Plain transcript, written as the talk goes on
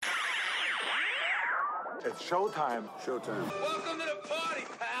It's showtime. Showtime. Welcome to the party,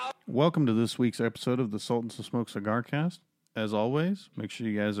 pal. Welcome to this week's episode of the Sultans to Smoke Cigar Cast. As always, make sure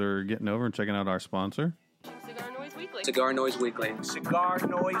you guys are getting over and checking out our sponsor. Cigar Noise Weekly. Cigar Noise Weekly. Cigar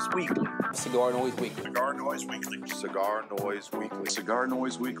Noise Weekly. Cigar Noise Weekly. Cigar Noise Weekly. Cigar Noise Weekly. Cigar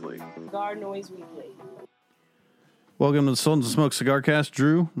Noise Weekly. Cigar Noise Weekly. Welcome to the Sultans to Smoke Cigar Cast.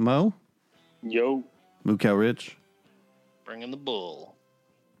 Drew, Mo, Yo. Mookow Rich, Bringing the bull.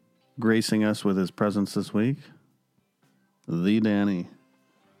 gracing us with his presence this week, the Danny.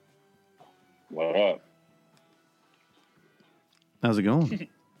 What up? How's it going?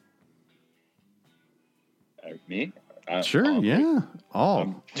 Me? Sure, yeah.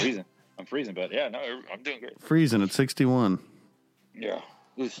 I'm freezing, but yeah, no, I'm doing great. Freezing at 61. Yeah.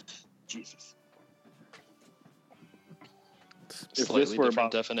 Jesus. Slightly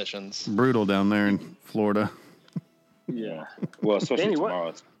different definitions. Brutal down there in Florida. Yeah. Well, especially tomorrow,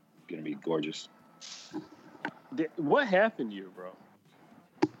 it's going to be gorgeous. What happened to you, bro?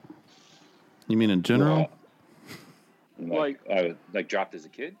 You mean in general? I dropped as a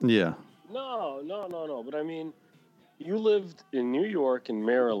kid? Yeah. No. But I mean, you lived in New York and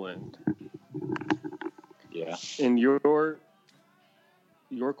Maryland. Yeah. And you're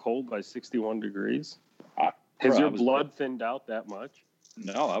cold by 61 degrees? Has your blood thinned out that much?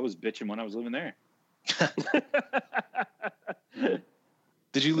 No, I was bitching when I was living there.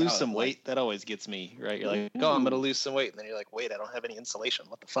 Did you lose some weight? That always gets me, right? You're like, oh, I'm going to lose some weight. And then you're like, wait, I don't have any insulation.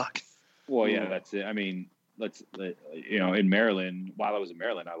 What the fuck? Well, yeah, that's it. I mean, in Maryland, while I was in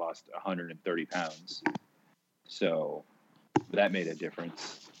Maryland, I lost 130 pounds. So that made a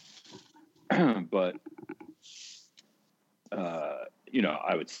difference. But,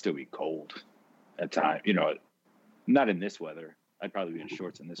 I would still be cold at times. Not in this weather. I'd probably be in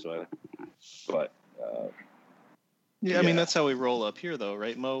shorts in this weather. But, yeah, I mean, that's how we roll up here, though,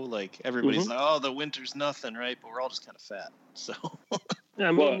 right, Mo? Like, everybody's like, oh, the winter's nothing, right? But we're all just kind of fat, so.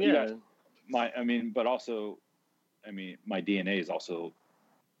 Yeah, But also, my DNA is also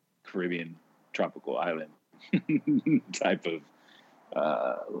Caribbean tropical island type of,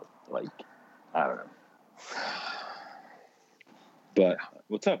 I don't know. But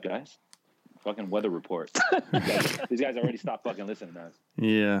what's up, guys? Fucking weather report. These guys already stopped fucking listening to us.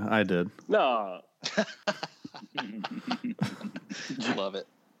 Yeah, I did. No. Love it.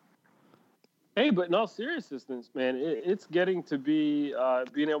 Hey, but in all seriousness, man, it's getting to be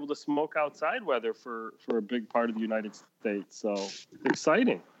being able to smoke outside weather for a big part of the United States. So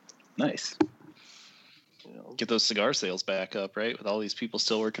exciting. Nice. Get those cigar sales back up, right? With all these people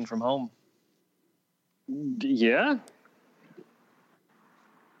still working from home. Yeah.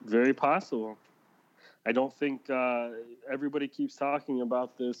 Very possible. I don't think everybody keeps talking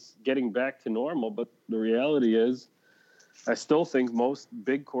about this getting back to normal, but the reality is I still think most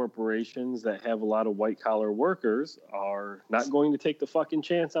big corporations that have a lot of white-collar workers are not going to take the fucking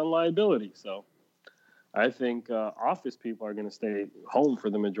chance on liability. So I think office people are going to stay home for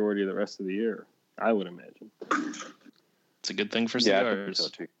the majority of the rest of the year, I would imagine. It's a good thing for cigars. Yeah, I think so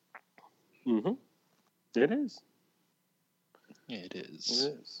too. Mm-hmm. It is. It is.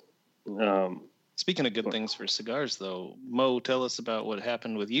 It is. Speaking of good things for cigars, though, Mo, tell us about what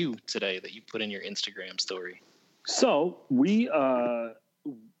happened with you today that you put in your Instagram story. So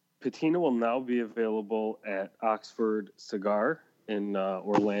Patina will now be available at Oxford Cigar in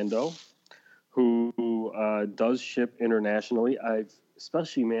Orlando, who does ship internationally.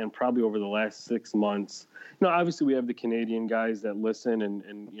 Especially, probably over the last 6 months. Obviously we have the Canadian guys that listen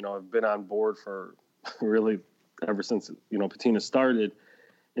and have been on board for really ever since, Patina started.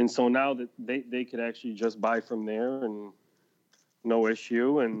 And so now that they could actually just buy from there and no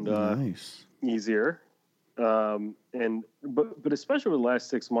issue and Nice. Easier. But especially over the last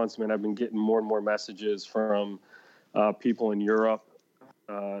 6 months, man, I've been getting more and more messages from people in Europe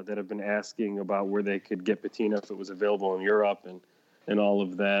that have been asking about where they could get patina if it was available in Europe and all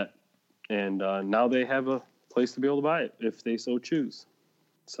of that. And now they have a place to be able to buy it if they so choose.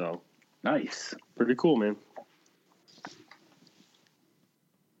 So Nice. pretty cool, man.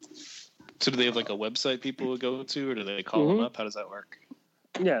 So do they have like a website people would go to, or do they call them up? How does that work?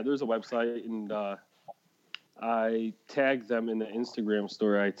 Yeah, there's a website, and I tagged them in the Instagram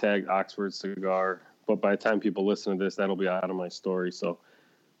story. I tagged Oxford Cigar, but by the time people listen to this, that'll be out of my story. So,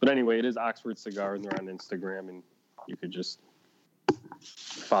 but anyway, it is Oxford Cigar, and they're on Instagram, and you could just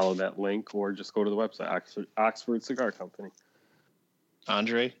follow that link or just go to the website, Oxford Cigar Company.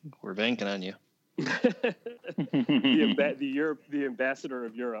 Andre, we're banking on you. The ambassador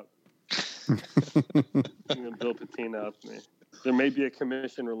of Europe. I'm going to build patina up. There may be a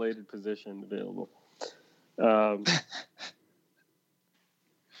commission-related position available.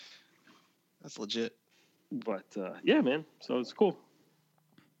 That's legit. But yeah, man. So it's cool.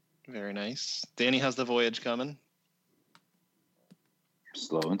 Very nice. Danny, how's the voyage coming?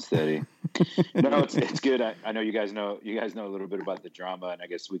 Slow and steady. No, it's good. I know you guys know a little bit about the drama, and I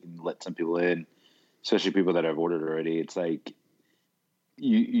guess we can let some people in, especially people that have ordered already. It's like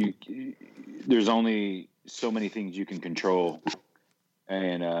you there's only so many things you can control,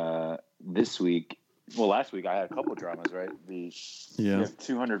 and last week I had a couple of dramas, right? You have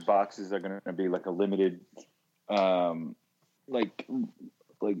 200 boxes that are going to be like a limited, like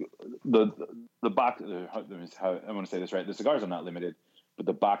the box. I want to say this right. The cigars are not limited, but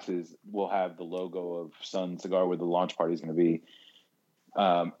the boxes will have the logo of Sun Cigar where the launch party is going to be.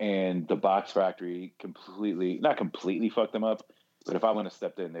 And the box factory not completely fucked them up, but if I wouldn't have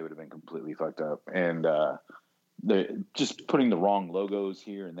stepped in, they would have been completely fucked up. And they're just putting the wrong logos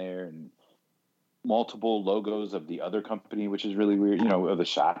here and there, and multiple logos of the other company, which is really weird, of the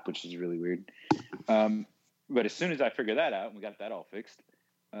shop, which is really weird. But as soon as I figured that out and we got that all fixed,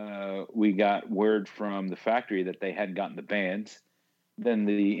 we got word from the factory that they hadn't gotten the bands. Then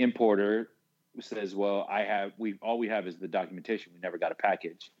the importer says, well, all we have is the documentation. We never got a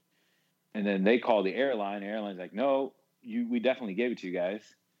package. And then they call the airline. The airline's like, no, we definitely gave it to you guys.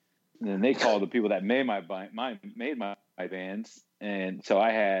 And then they call the people that made my bands. And so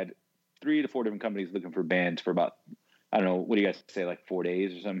I had 3 to 4 different companies looking for bands for about, I don't know, what do you guys say, like 4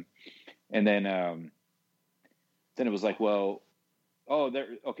 days or something? And then it was like, well,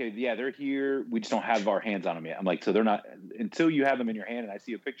 they're here. We just don't have our hands on them yet. I'm like, so they're not, until you have them in your hand and I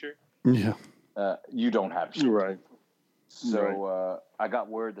see a picture, you don't have shit. Right. So I got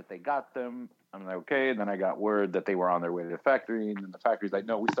word that they got them. I'm like, okay. And then I got word that they were on their way to the factory. And then the factory's like,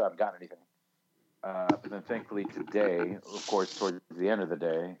 no, we still haven't gotten anything. But then thankfully today, of course, towards the end of the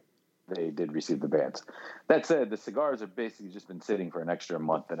day, they did receive the bands. That said, the cigars have basically just been sitting for an extra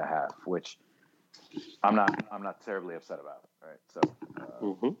month and a half, which I'm not terribly upset about. Right.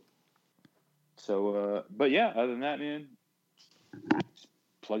 But yeah, other than that, man, just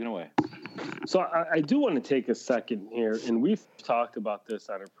plugging away. So I do want to take a second here, and we've talked about this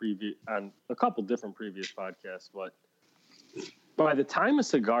on a couple different previous podcasts, but by the time a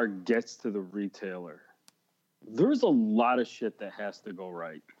cigar gets to the retailer, there's a lot of shit that has to go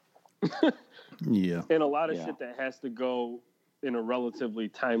right. Yeah. And a lot of shit that has to go in a relatively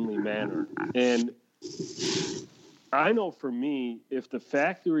timely manner. And I know for me, if the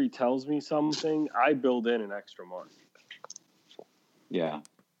factory tells me something, I build in an extra month. Yeah.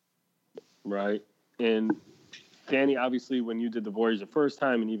 Right. And Danny, obviously, when you did the voyage the first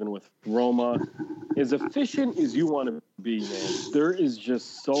time, and even with Roma, as efficient as you want to be, man, there is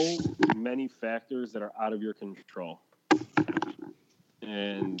just so many factors that are out of your control.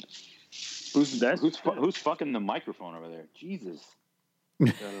 And who's fucking the microphone over there? Jesus.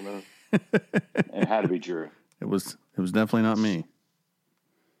 I don't know. It had to be Drew. It was definitely not me.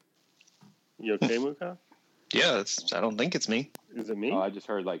 You okay, Muka? Yeah, I don't think it's me. Is it me? Oh, I just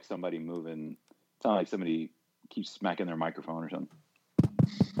heard like somebody moving. It sounded like somebody keeps smacking their microphone or something.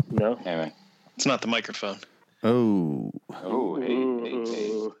 No. Anyway. It's not the microphone. Oh, hey.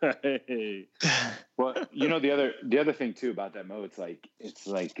 Well, the other thing too about that Mo, it's like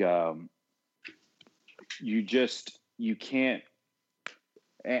you can't.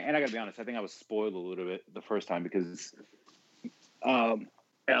 And I gotta be honest, I think I was spoiled a little bit the first time because I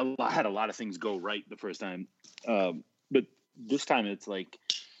had a lot of things go right the first time, but this time it's like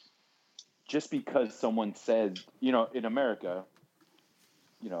just because someone said, in America,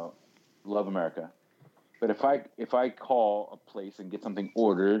 love America. But if I call a place and get something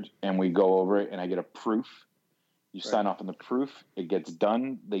ordered and we go over it and I get a proof, you sign off on the proof, it gets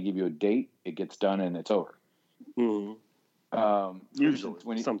done. They give you a date, it gets done, and it's over. Mm-hmm.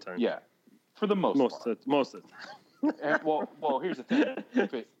 Usually, sometimes. Yeah, for the most part. Most of the time. well, here's the thing: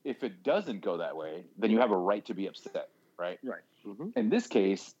 if it doesn't go that way, then you have a right to be upset, right? Right. Mm-hmm. In this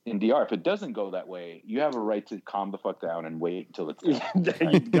case, in DR, if it doesn't go that way, you have a right to calm the fuck down and wait until it's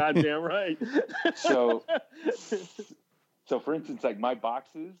done. You're goddamn right. So for instance, like my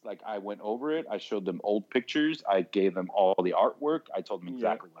boxes, like I went over it, I showed them old pictures, I gave them all the artwork, I told them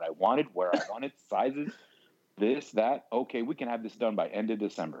exactly what I wanted, where I wanted, sizes, this, that. Okay, we can have this done by end of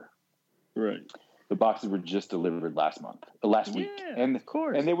December. Right. The boxes were just delivered last week, and of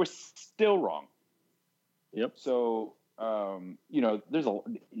course, and they were still wrong. Yep. So there's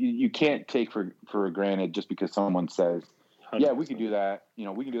you can't take for granted just because someone says, 100%. Yeah, we can do that.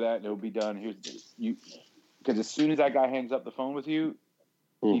 We can do that, and it'll be done. Because as soon as that guy hangs up the phone with you,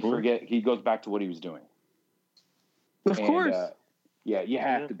 he goes back to what he was doing. Of course. You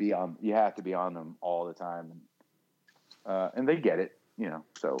have to be on them all the time, and they get it.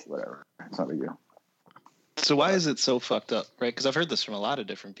 So whatever, it's not a big deal. So why is it so fucked up, right? Because I've heard this from a lot of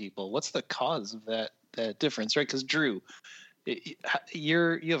different people. What's the cause of that difference, right? Because Drew,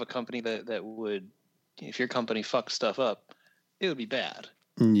 you have a company that would, if your company fucked stuff up, it would be bad.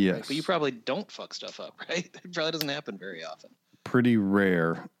 Yes. Right? But you probably don't fuck stuff up, right? It probably doesn't happen very often. Pretty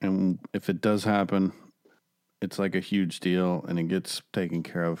rare. And if it does happen, it's like a huge deal and it gets taken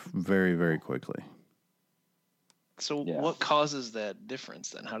care of very, very quickly. So what causes that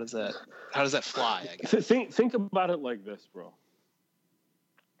difference then? How does that fly, I guess? Think about it like this, bro.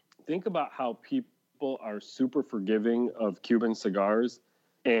 Think about how people are super forgiving of Cuban cigars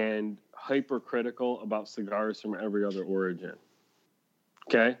and hypercritical about cigars from every other origin.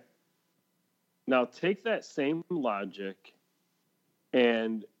 Okay? Now take that same logic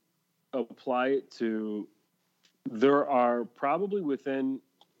and apply it to, there are probably within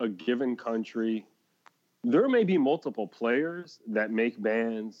a given country, there may be multiple players that make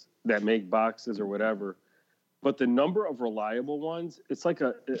bands, that make boxes or whatever, but the number of reliable ones, it's like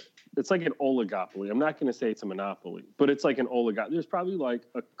an oligopoly. I'm not going to say it's a monopoly, but it's like an oligopoly. There's probably like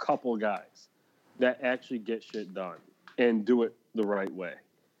a couple guys that actually get shit done and do it the right way.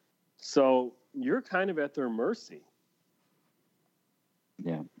 So you're kind of at their mercy.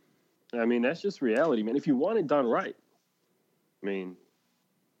 Yeah. I mean, that's just reality, man. If you want it done right, I mean,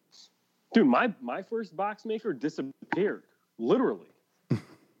 dude, my first box maker disappeared, literally.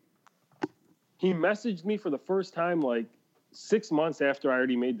 He messaged me for the first time like 6 months after I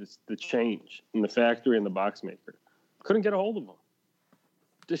already made the change in the factory and the box maker. Couldn't get a hold of him.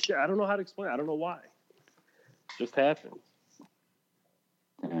 Just I don't know how to explain it. I don't know why. It just happened.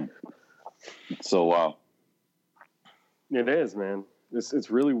 So wow. It is, man. It's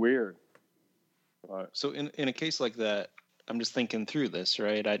really weird. So in a case like that, I'm just thinking through this,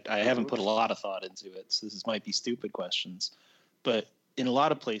 right? I haven't put a lot of thought into it, so this might be stupid questions. But in a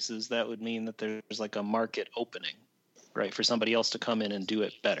lot of places, that would mean that there's like a market opening, right, for somebody else to come in and do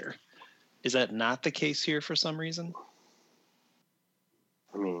it better. Is that not the case here for some reason?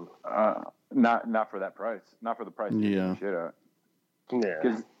 I mean, not for that price. Not for the price. Yeah. Shit out.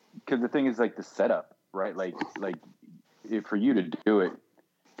 yeah. Because the thing is like the setup, right? Like for you to do it,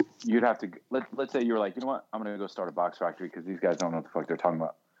 you'd have to let's say you were like, you know what, I'm gonna go start a box factory because these guys don't know what the fuck they're talking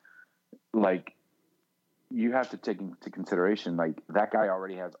about. Like, you have to take into consideration like that guy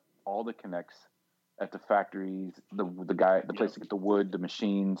already has all the connects at the factories, the place to get the wood, the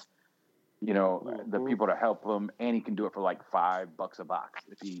machines, you know, the people to help him, and he can do it for like $5 a box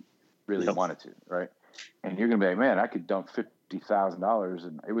if he really wanted to, right? And you're gonna be like, man, I could dump $50,000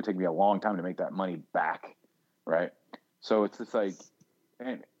 and it would take me a long time to make that money back, right? So it's just like,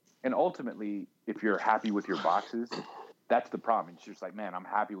 and ultimately, if you're happy with your boxes, that's the problem. It's just like, man, I'm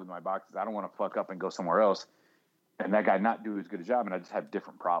happy with my boxes. I don't want to fuck up and go somewhere else, and that guy not do as good a job, and I just have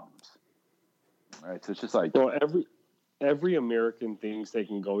different problems. Right? So it's just like, So every American thinks they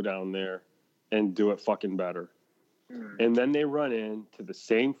can go down there and do it fucking better, and then they run into the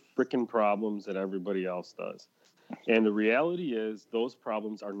same freaking problems that everybody else does. And the reality is, those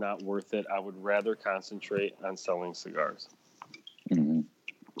problems are not worth it. I would rather concentrate on selling cigars. mm-hmm.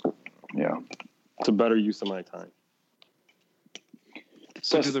 Yeah, It's a better use of my time.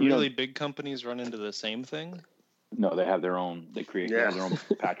 So do the really big companies run into the same thing? No, they have their own. They create they have their own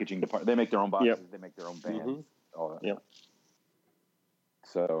packaging department. They make their own boxes. Yep. They make their own bands. All that. Yep.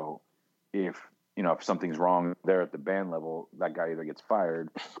 So if something's wrong there at the band level, that guy either gets fired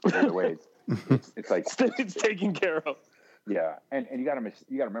or either way, it's like it's taken care of. Yeah, and you gotta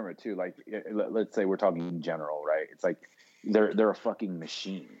remember too. Like, let's say we're talking in general, right? It's like they're a fucking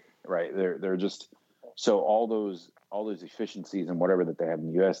machine, right? They're just so all those efficiencies and whatever that they have in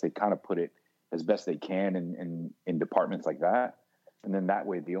the U.S. they kind of put it as best they can in departments like that, and then that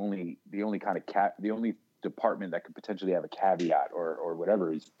way the only kind of the only department that could potentially have a caveat or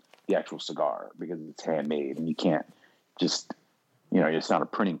whatever is the actual cigar, because it's handmade and you can't just it's not a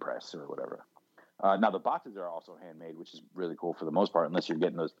printing press or whatever. Now the boxes are also handmade, which is really cool for the most part, unless you're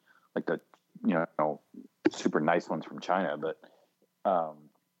getting those like the super nice ones from China. But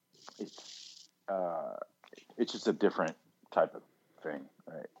it's just a different type of thing,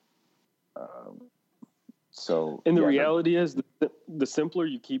 right? And the reality is, the simpler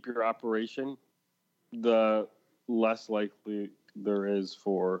you keep your operation, the less likely there is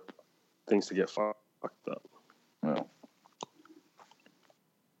for things to get fucked up. Well,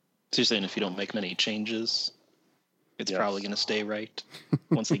 So you're saying if you don't make many changes, it's probably going to stay right.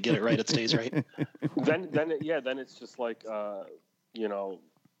 Once they get it right, it stays right. Then it's just like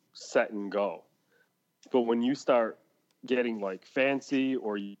set and go. But when you start getting like fancy,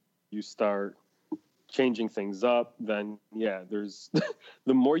 or you start changing things up, then there's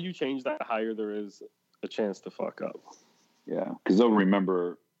the more you change, the higher there is a chance to fuck up. Yeah, because they'll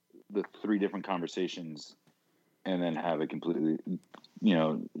remember the 3 different conversations and then have a completely,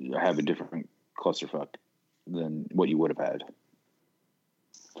 have a different clusterfuck than what you would have had.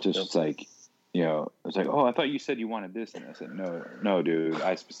 Just like, it's like, oh, I thought you said you wanted this. And I said, no, dude,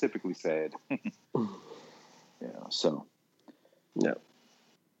 I specifically said, so. Yeah.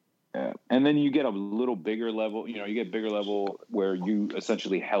 Yeah. And then you get a little bigger level, you get bigger level where you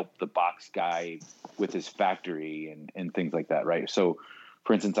essentially help the box guy with his factory and things like that, right? So,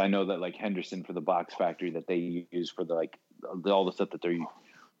 for instance, I know that like Henderson for the box factory that they use for the all the stuff that they're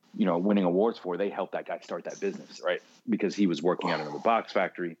winning awards for, they helped that guy start that business, right? Because he was working out of the box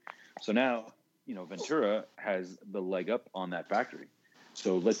factory. So now, Ventura has the leg up on that factory.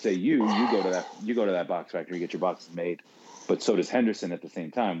 So let's say you go to that box factory, get your boxes made. But so does Henderson at the same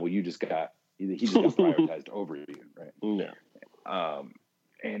time. Well, he just got prioritized over you, right? Yeah.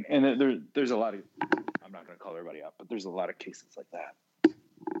 And there's a lot of, I'm not going to call everybody out, but there's a lot of cases like that.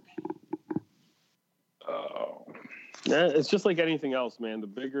 Oh. Yeah, it's just like anything else, man. The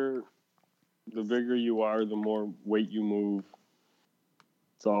bigger you are, the more weight you move.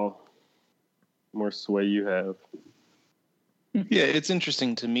 It's all more sway you have. Yeah, it's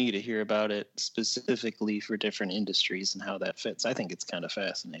interesting to me to hear about it specifically for different industries and how that fits. I think it's kind of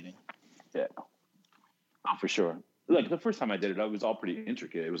fascinating. Yeah. Oh, for sure. Like the first time I did it, it was all pretty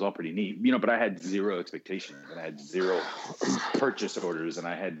intricate. It was all pretty neat, but I had zero expectations and I had zero purchase orders and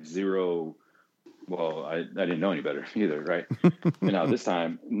I had zero. Well, I didn't know any better either, right? And now this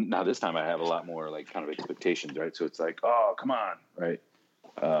time I have a lot more like kind of expectations, right? So it's like, oh, come on, right?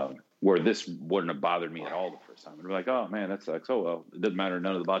 Where this wouldn't have bothered me at all the first time. And we're like, oh man, that sucks. Oh well, it doesn't matter.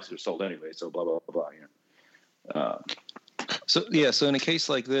 None of the boxes are sold anyway. So blah blah blah blah. So in a case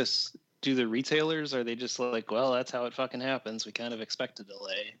like this, do the retailers, are they just like, well, that's how it fucking happens, we kind of expect a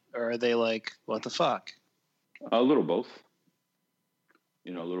delay, or are they like, what the fuck? A little both. A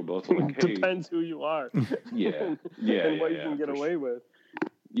little both. Like, hey, depends who you are. Yeah. And what you can get away with.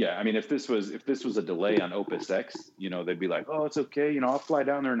 Yeah, I mean, if this was a delay on Opus X, they'd be like, "Oh, it's okay. I'll fly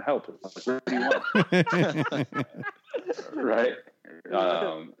down there and help." Like, what do you want? Right?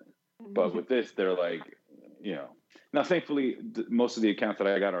 But with this, they're like, Now, thankfully, most of the accounts that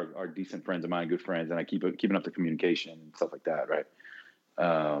I got are decent friends of mine, good friends, and I keeping up the communication and stuff like that, right?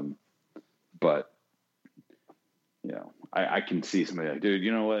 But I can see somebody like, dude,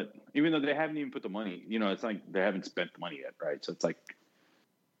 you know what? Even though they haven't even put the money, it's like they haven't spent the money yet, right? So it's like.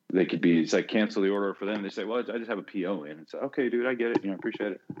 They could be, it's like cancel the order for them. They say, well, I just have a PO in. It's like, okay, dude, I get it. I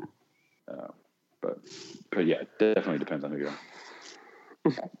appreciate it. But yeah, it definitely depends on who you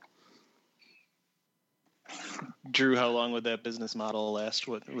are. Drew, how long would that business model last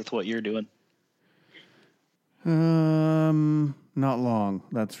with what you're doing? Not long.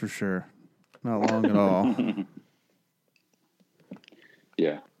 That's for sure. Not long at all.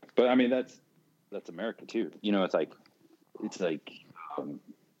 Yeah. But I mean, that's America too. It's like,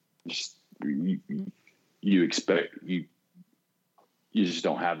 just you expect you just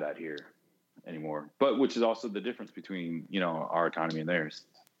don't have that here anymore, but which is also the difference between our economy and theirs.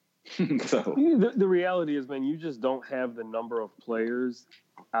 So the reality is, man, you just don't have the number of players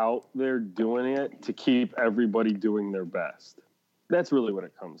out there doing it to keep everybody doing their best. That's really what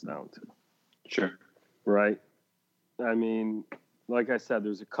it comes down to. Sure. Right? I mean, like I said,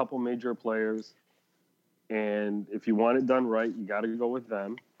 there's a couple major players, and if you want it done right, you got to go with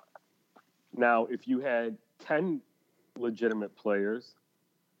them. Now, if you had 10 legitimate players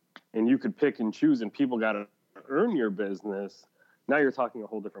and you could pick and choose and people got to earn your business, now you're talking a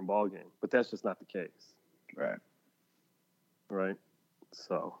whole different ballgame. But that's just not the case. Right. Right?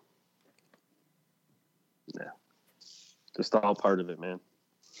 So, yeah. Just all part of it, man.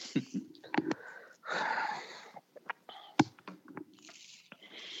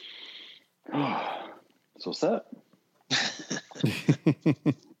 So what's up?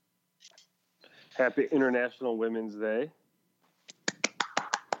 Happy International Women's Day.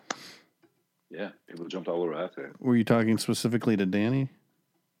 Yeah, people jumped all over that. Were you talking specifically to Danny?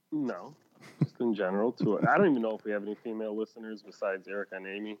 No, just in general. I don't even know if we have any female listeners besides Eric and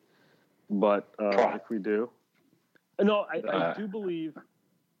Amy, but if we do, no, I do believe.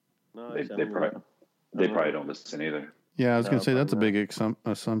 No, they probably don't listen either. Yeah, I was going to say that's a big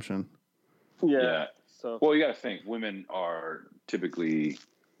assumption. Yeah. So, well, you got to think women are typically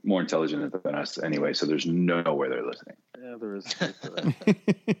more intelligent than us anyway, so there's no way they're listening. Yeah, there is space for that.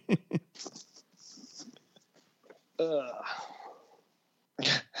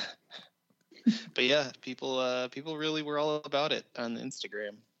 But yeah, people really were all about it on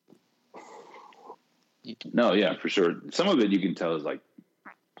Instagram. No, yeah, for sure. Some of it you can tell is like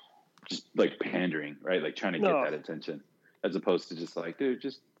just like pandering, right? Like trying to get that attention, as opposed to just like, dude,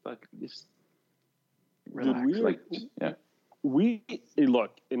 just relax. Dude, we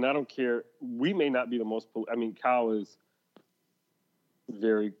look, and I don't care. We may not be the most. I mean, Kyle is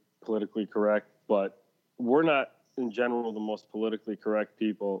very politically correct, but we're not in general the most politically correct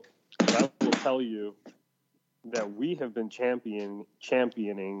people. But I will tell you that we have been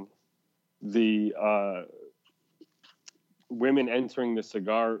championing the women entering the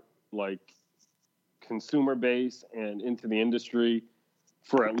cigar consumer base and into the industry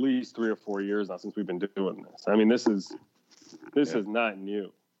for at least 3 or 4 years now since we've been doing this. I mean, this is not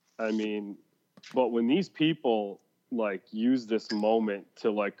new. I mean, but when these people use this moment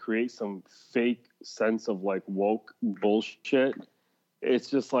to create some fake sense of woke bullshit, it's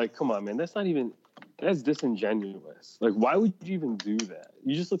just come on, man, that's disingenuous. Why would you even do that?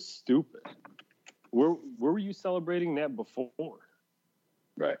 You just look stupid. Where were you celebrating that before?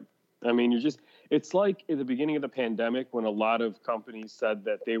 Right. I mean, it's like at the beginning of the pandemic when a lot of companies said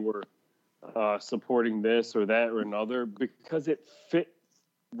that they were supporting this or that or another because it fit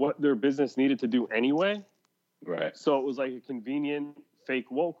what their business needed to do anyway. Right. So it was like a convenient fake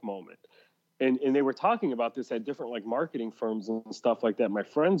woke moment. And they were talking about this at different marketing firms and stuff like that my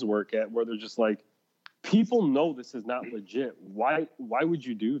friends work at, where they're just people know this is not legit. Why would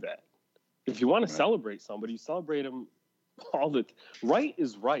you do that? If you want to celebrate somebody, you celebrate them right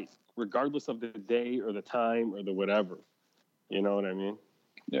is right, regardless of the day or the time or the whatever. You know what I mean?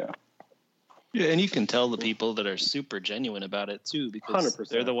 Yeah. Yeah, and you can tell the people that are super genuine about it too, because 100%.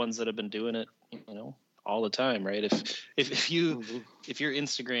 they're the ones that have been doing it, all the time, right? If your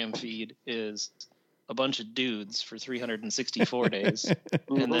Instagram feed is a bunch of dudes for 364 days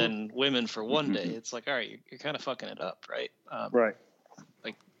and then women for 1 day, it's all right, you're kind of fucking it up, right? Right.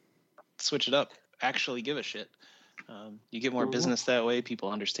 Switch it up. Actually give a shit. You get more business that way. People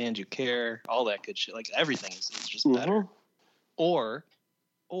understand you care. All that good shit. Everything is just better. Or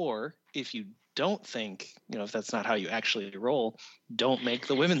if you don't think, if that's not how you actually roll, don't make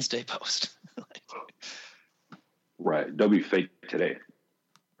the Women's Day post. Right. Don't be fake today.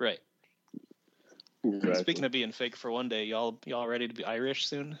 Right. Exactly. Speaking of being fake for 1 day, y'all ready to be Irish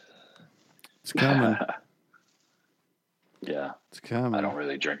soon? It's coming. Yeah. It's coming. I don't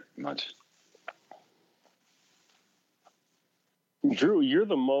really drink much. Drew, you're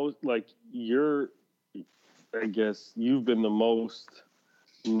the most I guess you've been the most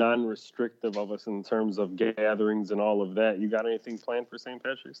non-restrictive of us in terms of gatherings and all of that. You got anything planned for St.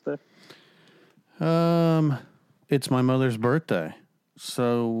 Patrick's Day? It's my mother's birthday,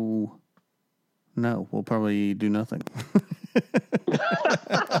 so no, we'll probably do nothing.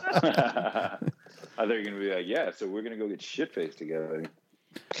 I thought you were going to be yeah, so we're going to go get shit-faced together.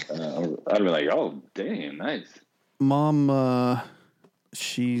 I'd be like, oh, damn, nice. Mom,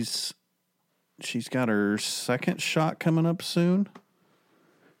 she's got her second shot coming up soon,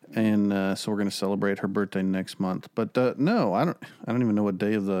 and so we're going to celebrate her birthday next month. But no, I don't even know what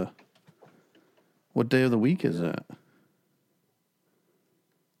day of the week is that?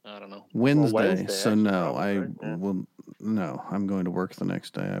 I don't know. Wednesday. Wednesday, So actually, no, probably, right? Yeah. will. No, I'm going to work the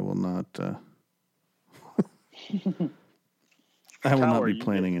next day. I will not. I will not be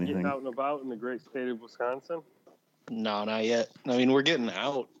planning anything. Getting out and about in the great state of Wisconsin? No, not yet. I mean, we're getting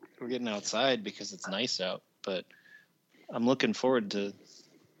out. We're getting outside because it's nice out. But I'm looking forward to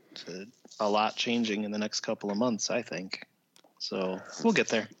a lot changing in the next couple of months, I think. So we'll get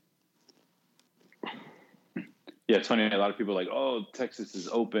there. Yeah, it's funny. A lot of people are like, oh, Texas is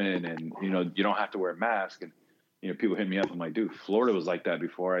open and, you don't have to wear a mask. And, people hit me up. I'm like, dude, Florida was like that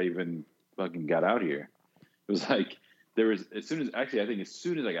before I even fucking got out here. It was as soon as I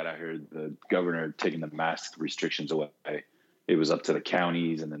got out here, the governor had taken the mask restrictions away. It was up to the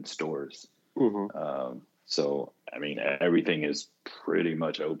counties and then stores. Mm-hmm. So, I mean, everything is pretty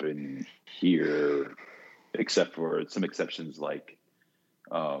much open here, except for some exceptions like,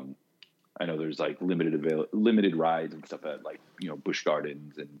 I know there's limited rides and stuff at Busch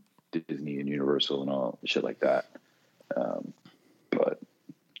Gardens and Disney and Universal and all shit like that. But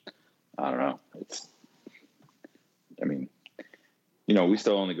I don't know. We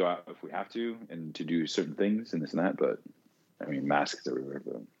still only go out if we have to and to do certain things and this and that. But I mean, masks everywhere.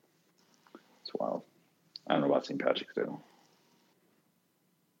 But it's wild. I don't know about St. Patrick's Day.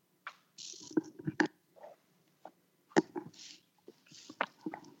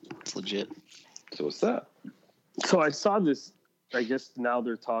 It's legit. So what's that? So I saw this. I guess now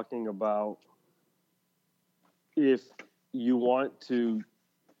they're talking about if you want to.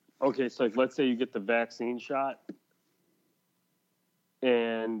 Okay, so let's say you get the vaccine shot,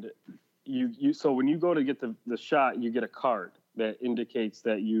 and you so when you go to get the shot, you get a card that indicates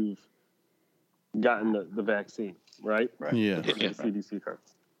that you've gotten the vaccine, right? Yeah. The CDC card.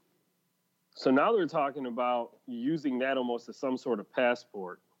 So now they're talking about using that almost as some sort of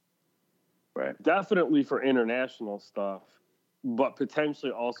passport. Right. Definitely for international stuff, but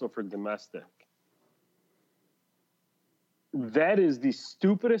potentially also for domestic. That is the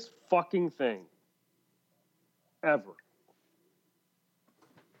stupidest fucking thing ever.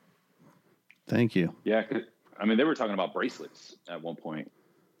 Thank you. Yeah, I mean, they were talking about bracelets at one point,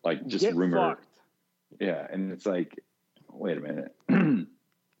 like just Get rumor. fucked. Yeah, and it's like, wait a minute, because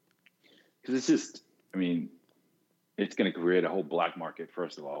it's just, I mean, it's going to create a whole black market.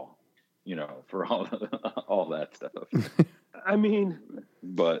 First of all, for all that stuff. I mean,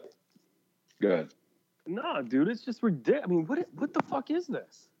 but good. no, dude, it's just ridiculous. I mean, what the fuck is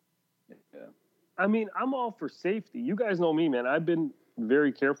this? Yeah. I mean, I'm all for safety. You guys know me, man. I've been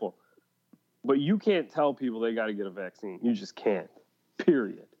very careful. But you can't tell people they got to get a vaccine. You just can't.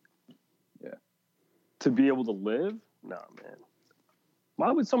 Period. Yeah. To be able to live? Nah, man.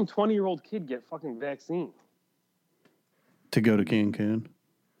 Why would some 20-year-old kid get fucking vaccine? To go to Cancun.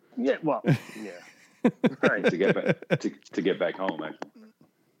 Yeah, well, yeah. Right. to get back home, actually.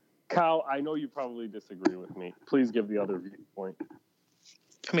 Kyle, I know you probably disagree with me. Please give the other viewpoint.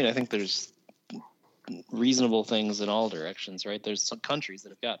 I mean, I think there's reasonable things in all directions, right? There's some countries that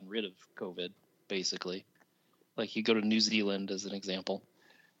have gotten rid of COVID, basically. Like you go to New Zealand as an example.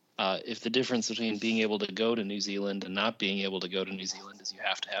 If the difference between being able to go to New Zealand and not being able to go to New Zealand is you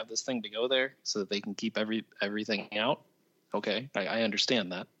have to have this thing to go there so that they can keep everything out, okay, I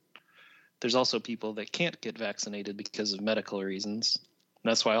understand that. There's also people that can't get vaccinated because of medical reasons. And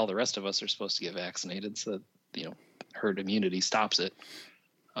that's why all the rest of us are supposed to get vaccinated so that, herd immunity stops it.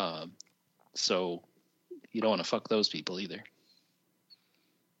 So you don't want to fuck those people either.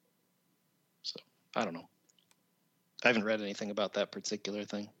 So I don't know. I haven't read anything about that particular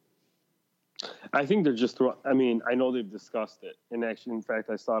thing. I think they're just I mean, I know they've discussed it. And actually, in fact,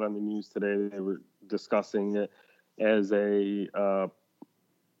 I saw it on the news today. They were discussing it as a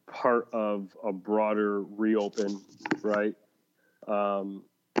part of a broader reopen, right? And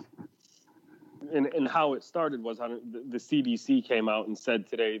how it started was the CDC came out and said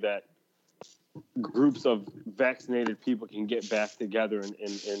today that groups of vaccinated people can get back together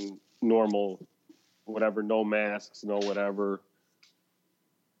in normal, whatever, no masks, no whatever.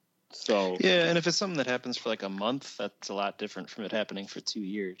 So yeah, and if it's something that happens for like a month, that's a lot different from it happening for 2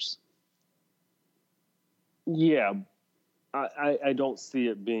 years. Yeah, I don't see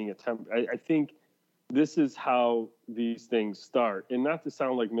it being a temp. I think this is how these things start. And not to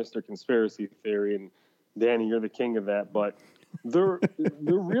sound like Mr. Conspiracy Theory, and Danny, you're the king of that, but there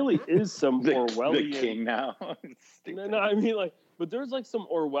really is some Orwellian. The king now. No, I mean, like, but there's like some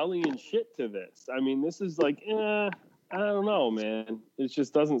Orwellian shit to this. I mean, this is like, I don't know, man. It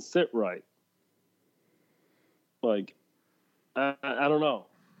just doesn't sit right. Like, I don't know.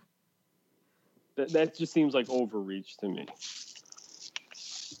 That just seems like overreach to me.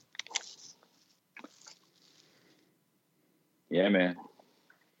 Yeah, man.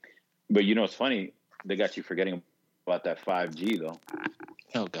 But it's funny. They got you forgetting about that 5G, though.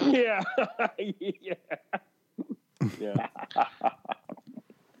 Oh, God. Yeah. Yeah. All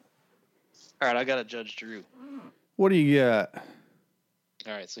right, I got to judge Drew. What do you got?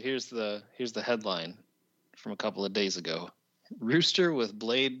 All right, so here's the headline from a couple of days ago. Rooster with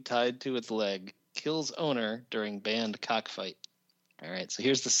blade tied to its leg kills owner during banned cockfight. All right, so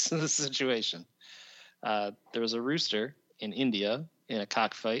here's the situation. There was a rooster in India in a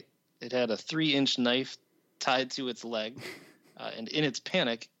cockfight. It had a 3-inch knife tied to its leg, and in its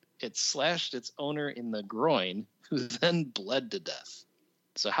panic, it slashed its owner in the groin, who then bled to death.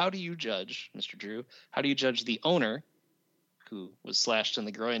 So how do you judge, Mr. Drew, how do you judge the owner who was slashed in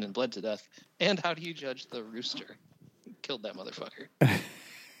the groin and bled to death, and how do you judge the rooster who killed that motherfucker?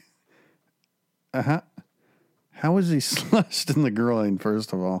 How was he slashed in the groin,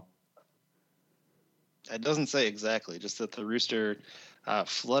 first of all? It doesn't say exactly, just that the rooster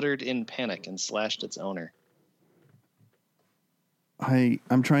fluttered in panic and slashed its owner.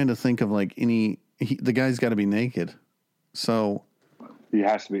 I'm trying to think of like the guy's got to be naked. So He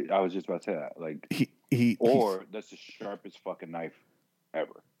has to be. I was just about to say that. Like, that's the sharpest fucking knife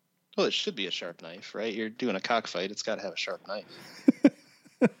ever. Well, it should be a sharp knife, right? You're doing a cockfight. It's got to have a sharp knife.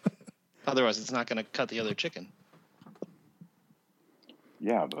 Otherwise, it's not going to cut the other chicken.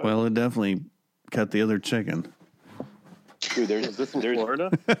 Yeah, but well, it definitely cut the other chicken. dude, Is this in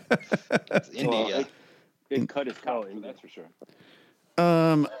Florida? It's India. it cut his cow. That's for sure.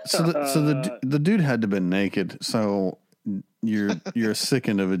 So the dude had to have been naked. So you're a sick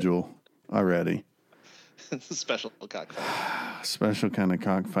individual already. It's a special cockfight. Special kind of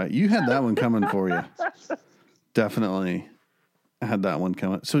cockfight. You had that one coming for you. Definitely had that one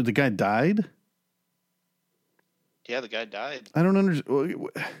coming. So the guy died? Yeah, the guy died. I don't understand.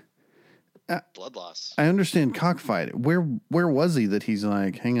 Blood loss. I understand cockfight. Where was he that he's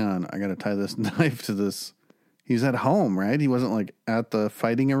like, hang on, I got to tie this knife to this? He's at home, right? He wasn't like at the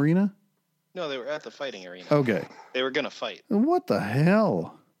fighting arena? No, they were at the fighting arena. Okay. They were going to fight. What the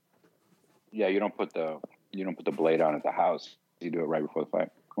hell? Yeah, you don't put the blade on at the house. You do it right before the fight.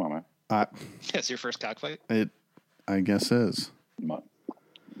 Come on, man. That's your first cockfight? It, I guess, is.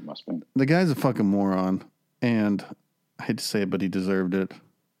 Must be. The guy's a fucking moron, and I hate to say it, but he deserved it.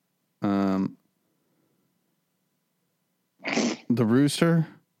 The rooster,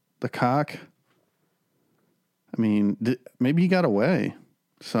 the cock. I mean, maybe he got away,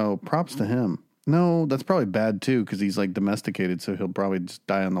 so props to him. No, that's probably bad too, because he's like domesticated, so he'll probably just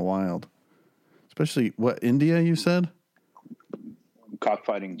die in the wild. Especially what, India? You said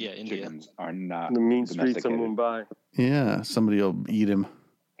Cockfighting India. chickens are not The mean streets of domesticated. Mumbai. yeah, somebody will eat him.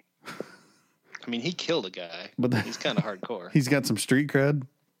 I mean, he killed a guy, But he's kind of hardcore. He's got some street cred.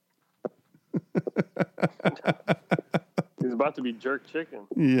 He's about to be jerk chicken.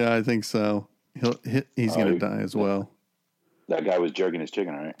 Yeah, I think so. He's gonna die as well. That guy was jerking his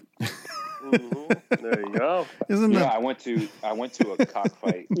chicken, all right? Mm-hmm. There you go. Isn't Yeah, that? I went to a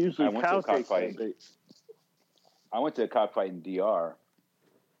cockfight. Usually I went to a cow cake cockfight. Sunday. I went to a cockfight in DR,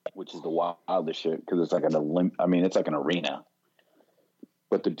 which is the wildest shit because it's like it's like an arena.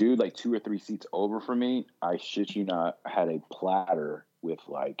 But the dude, like 2 or 3 seats over from me, I shit you not, had a platter with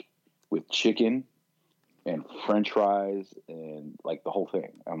chicken and French fries and like the whole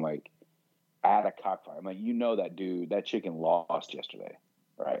thing. I'm like, at a cockfight. I'm like, that dude, that chicken lost yesterday,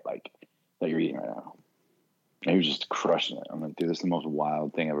 right? Like that you're eating right now. And he was just crushing it. I'm like, dude, this is the most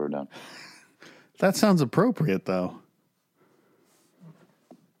wild thing I've ever done. That sounds appropriate, though.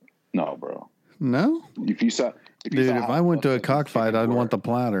 No, bro. No, If I went to a cockfight, I'd want the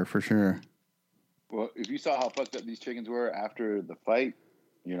platter for sure. Well, if you saw how fucked up these chickens were after the fight,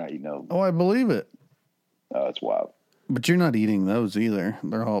 you're not eating those. Oh, I believe it. Oh, it's wild. But you're not eating those either.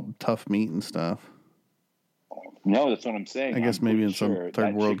 They're all tough meat and stuff. No, that's what I'm saying. I guess I'm maybe pretty in some sure third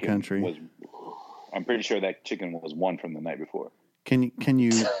that world chicken country. I'm pretty sure that chicken was one from the night before. Can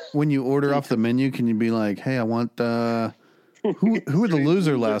you when you order off the menu, can you be like, hey, I want who were the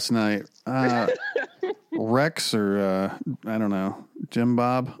loser last night? Rex or I don't know, Jim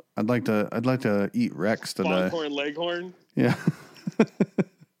Bob. I'd like to eat Rex today. Longhorn, Leghorn. Yeah.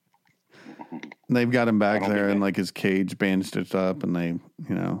 They've got him back there in think like his cage, bandaged up, and they,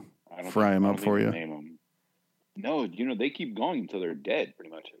 fry him up for you. Name them. No, they keep going until they're dead, pretty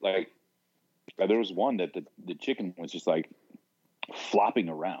much. Like there was one that the chicken was just like flopping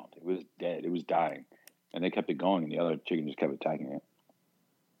around. It was dead. It was dying, and they kept it going, and the other chicken just kept attacking it.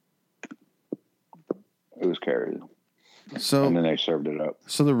 It was carried. So And then they served it up.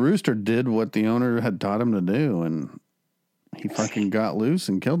 So the rooster did what the owner had taught him to do, and he fucking got loose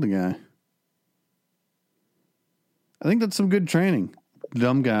and killed the guy. I think that's some good training.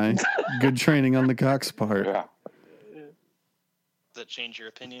 Dumb guy. Good training on the cock's part. Yeah. Does that change your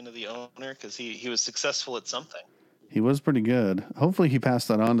opinion of the owner? Because he was successful at something. He was pretty good. Hopefully he passed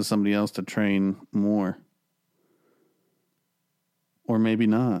that on to somebody else to train more. Or maybe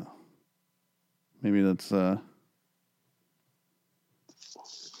not. Maybe that's, I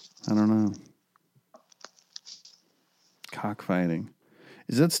don't know. Cockfighting.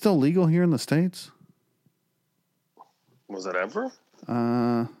 Is that still legal here in the States? Was it ever?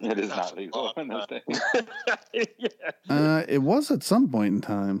 It is not legal in this day. Yeah. It was at some point in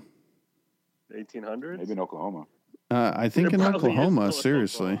time. 1800s? Maybe in Oklahoma. I think It in probably is Oklahoma, still in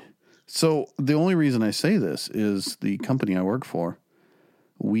seriously. Oklahoma. So the only reason I say this is the company I work for.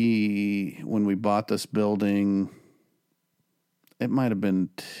 When we bought this building, it might have been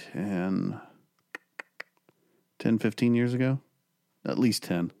 15 years ago, at least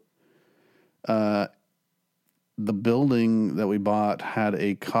 10. The building that we bought had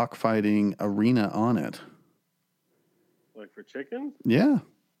a cockfighting arena on it. Like for chickens? Yeah.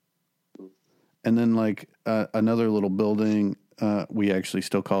 And then like another little building, we actually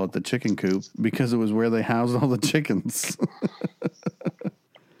still call it the chicken coop because it was where they housed all the chickens.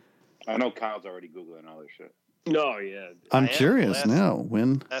 I know Kyle's already Googling all this shit. No, yeah. I'm I am curious last- now.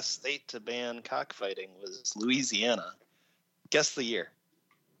 When? Last state to ban cockfighting was Louisiana. Guess the year.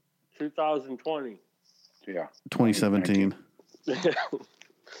 2020. Yeah. 2017.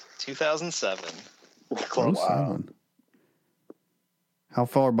 2007. Close. 07. How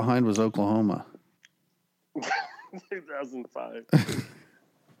far behind was Oklahoma? 2005.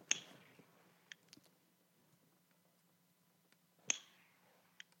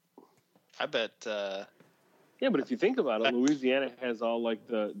 I bet. Yeah, but if you think about it, Louisiana has all like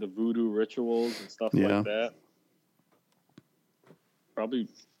the voodoo rituals and stuff like that. Probably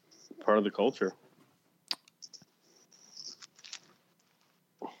part of the culture.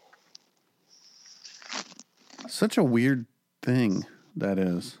 Such a weird thing that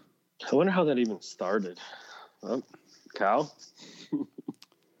is. I wonder how that even started. Oh, Cal?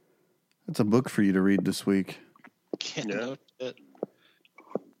 That's a book for you to read this week. Yeah.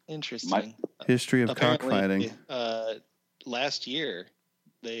 Interesting. History of Apparently, cockfighting. Last year,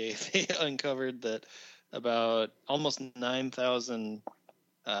 they uncovered that about almost 9,000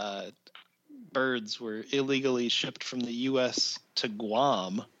 birds were illegally shipped from the U.S. to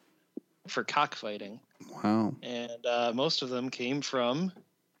Guam for cockfighting. Wow. And most of them came from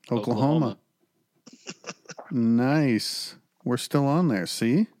Oklahoma. Nice. We're still on there,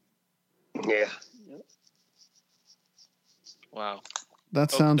 see? Yeah. Wow. That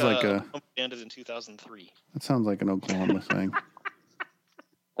sounds like ended in 2003. That sounds like an Oklahoma thing.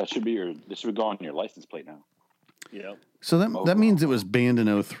 This should go on your license plate now. Yeah. So that means it was banned in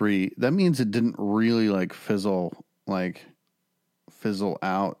 2003. That means it didn't really fizzle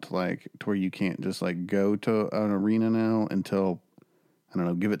out to where you can't just go to an arena now until, I don't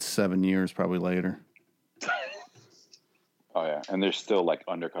know, give it 7 years probably later. Oh yeah, and there's still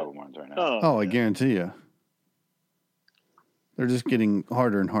undercover ones right now. Oh, I guarantee you. They're just getting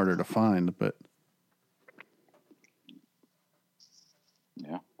harder and harder to find, but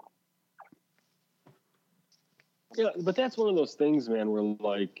yeah. Yeah, but that's one of those things, man, where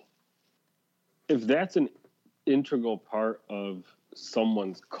if that's an integral part of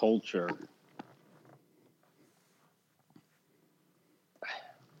someone's culture,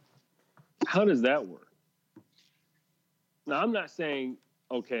 how does that work? Now, I'm not saying,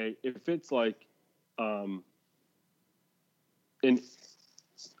 okay, if it's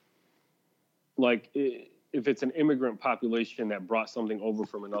if it's an immigrant population that brought something over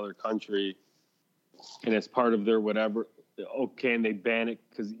from another country and it's part of their whatever, okay, and they ban it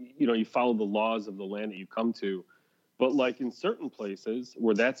because, you follow the laws of the land that you come to. But in certain places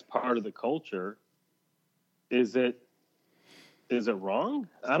where that's part of the culture, is it wrong?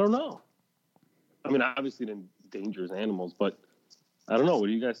 I don't know. I mean, obviously it endangers animals, but I don't know. What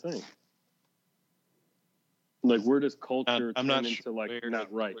do you guys think? Where does culture I'm turn not into sure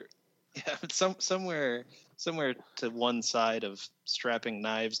not right? Yeah, somewhere to one side of strapping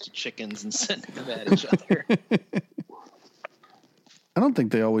knives to chickens and sending them at each other. I don't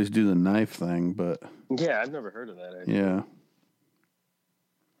think they always do the knife thing, but yeah, I've never heard of that. Actually. Yeah,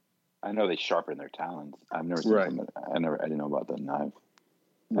 I know they sharpen their talons. I've never seen Right. I didn't know about the knife.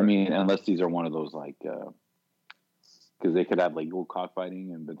 Right. I mean, unless these are one of those because they could have legal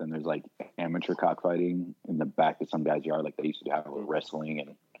cockfighting, but then there's amateur cockfighting in the back of some guy's yard, like they used to have with wrestling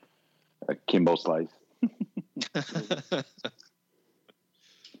and a Kimbo Slice.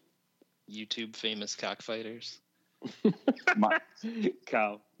 YouTube famous cockfighters.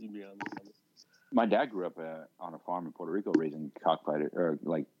 Cow, you'd be on this. My dad grew up on a farm in Puerto Rico raising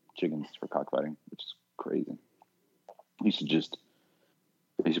chickens for cockfighting, which is crazy. They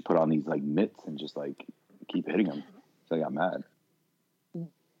should put on these mitts and just keep hitting them. So I got mad.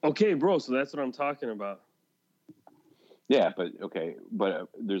 Okay, bro. So that's what I'm talking about. Yeah, but okay, but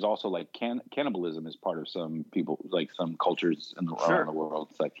there's also cannibalism is part of some people, some cultures around the world.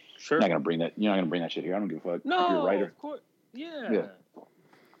 It's sure. You're not gonna bring that shit here. I don't give a fuck. No, if you're a writer. Of course. Yeah.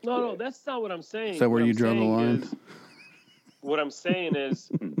 No, that's not what I'm saying. Is that where you draw the line? What I'm saying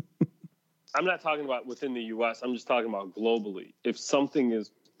is, I'm not talking about within the U.S. I'm just talking about globally. If something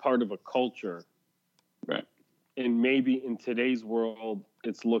is part of a culture, right, and maybe in today's world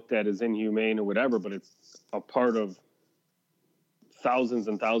it's looked at as inhumane or whatever, but it's a part of thousands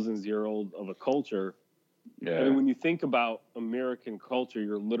and thousands year old of a culture. Yeah. I mean, when you think about American culture,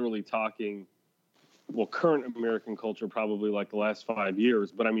 you're literally talking, current American culture, probably the last 5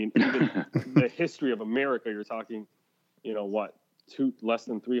 years. But I mean, even the history of America, you're talking, less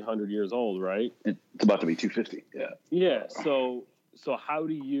than 300 years old, right? It's about to be 250. Yeah. Yeah. So how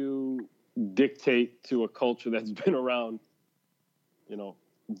do you dictate to a culture that's been around,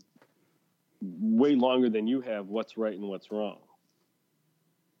 way longer than you have, what's right and what's wrong?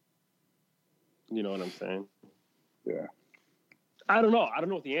 You know what I'm saying? Yeah. I don't know. I don't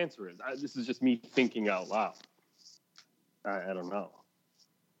know what the answer is. This is just me thinking out loud. I don't know.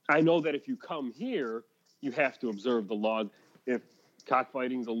 I know that if you come here, you have to observe the laws. If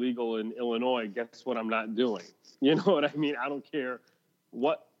cockfighting's illegal in Illinois, guess what I'm not doing? You know what I mean? I don't care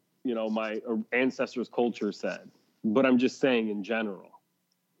what, my ancestors' culture said. But I'm just saying in general.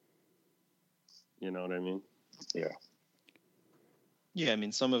 You know what I mean? Yeah. Yeah, I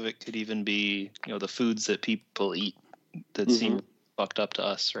mean, some of it could even be, the foods that people eat that seem fucked up to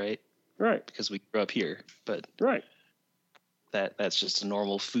us, right? Right. Because we grew up here, but Right. that's just a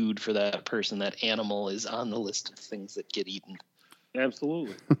normal food for that person. That animal is on the list of things that get eaten.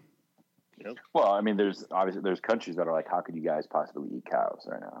 Absolutely. Yep. Well, I mean, there's countries that are like, how could you guys possibly eat cows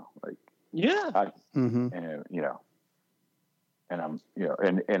right now? Like, Yeah. and and I'm,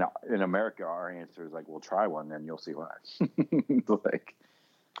 and in America, our answer is like, we'll try one, then you'll see why. like,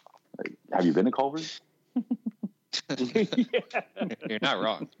 have you been to Culver's? You're not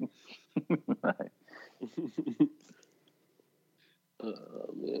wrong. Right.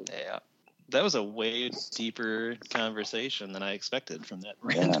 Man. Yeah. That was a way deeper conversation than I expected from that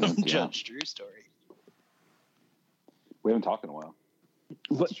random Judge Drew story. We haven't talked in a while.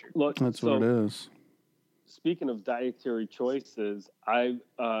 But look, That's what it is. Speaking of dietary choices, I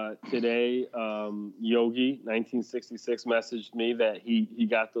today Yogi 1966 messaged me that he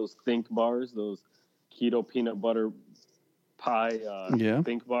got those Think bars, those keto peanut butter pie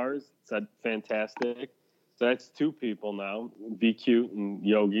Think bars. Said fantastic. So that's two people now, Be Cute and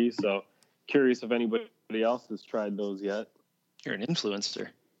Yogi. So curious if anybody else has tried those yet. You're an influencer.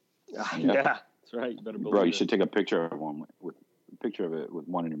 Yeah, that's right. You better believe Bro, you it. should take a picture of one with a picture of it with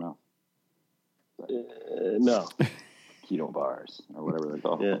one in your mouth. No. Keto bars or whatever they're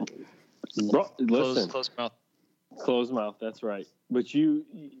called. Yeah. Bro, listen. Close mouth. Closed mouth, that's right. But you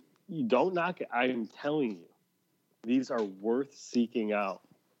don't knock it. I'm telling you, these are worth seeking out.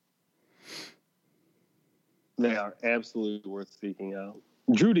 They are absolutely worth seeking out.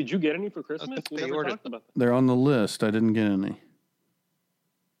 Drew, did you get any for Christmas? We never talked about that. They're on the list. I didn't get any.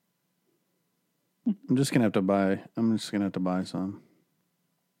 I'm just gonna have to buy some.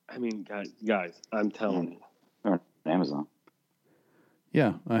 I mean, guys, I'm telling you. Or Amazon.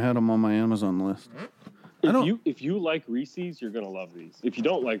 Yeah, I had them on my Amazon list. If you like Reese's, you're gonna love these. If you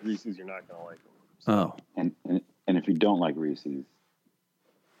don't like Reese's, you're not gonna like them. Oh, And if you don't like Reese's,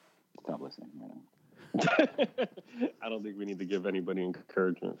 stop listening right now. I don't think we need to give anybody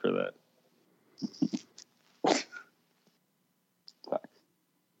encouragement for that. Facts.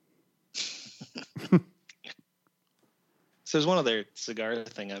 So there's one other cigar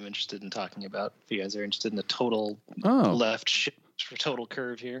thing I'm interested in talking about. If you guys are interested in the total left shift for total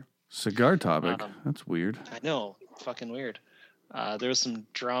curve here. cigar topic. That's weird. I know, fucking weird. There was some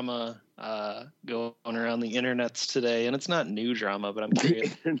drama going around the internets today, and it's not new drama, but I'm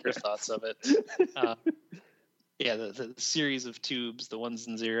curious your thoughts of it. The series of tubes, the ones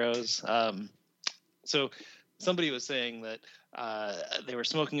and zeros. So somebody was saying that they were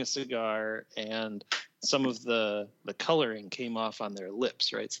smoking a cigar, and some of the coloring came off on their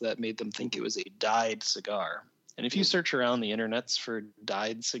lips, right? So that made them think it was a dyed cigar. And if you search around the internets for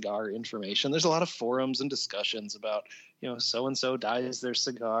dyed cigar information, there's a lot of forums and discussions about, so-and-so dyes their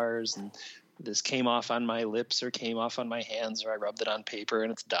cigars, and this came off on my lips or came off on my hands, or I rubbed it on paper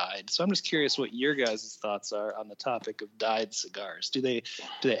and it's dyed. So I'm just curious what your guys' thoughts are on the topic of dyed cigars. Do they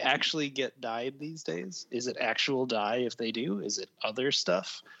actually get dyed these days? Is it actual dye if they do? Is it other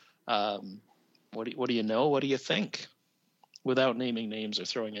stuff? What do you know? What do you think? Without naming names or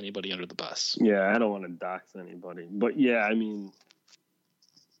throwing anybody under the bus. Yeah, I don't want to dox anybody. But yeah, I mean,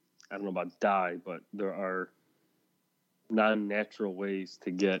 I don't know about dye, but there are non-natural ways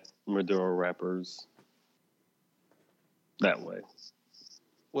to get Maduro wrappers that way.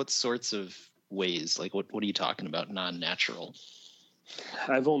 What sorts of ways? Like, what are you talking about, non-natural?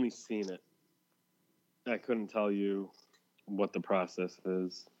 I've only seen it. I couldn't tell you what the process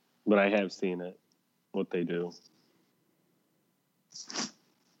is, but I have seen it, what they do.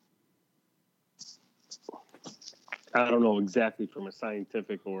 I don't know exactly from a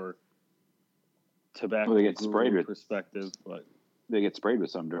scientific or tobacco they get sprayed with perspective, but they get sprayed with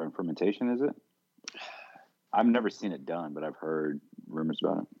some during fermentation. Is it? I've never seen it done, but I've heard rumors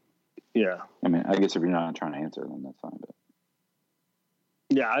about it. Yeah. I mean, I guess if you're not trying to answer, then that's fine. But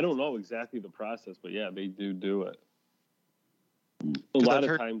yeah, I don't know exactly the process, but yeah, they do it. A lot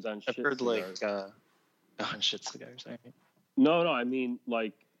of times on shit cigars. On shit cigars. Right? No, I mean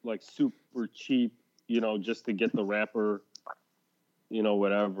like super cheap, just to get the wrapper,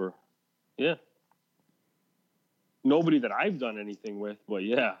 whatever. Yeah. Nobody that I've done anything with, but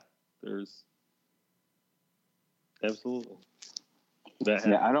yeah, there's absolutely that.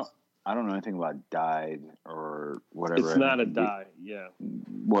 Yeah, I don't know anything about dyed or whatever. It's not a dye, yeah.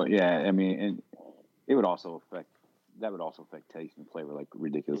 Well, yeah, I mean, and it would also affect taste and flavor like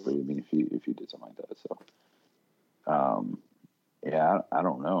ridiculously. I mean, if you did something like that, so. Yeah, I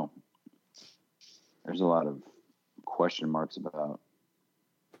don't know. There's a lot of question marks about.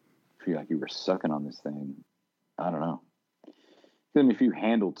 I feel like you were sucking on this thing. I don't know. Then if you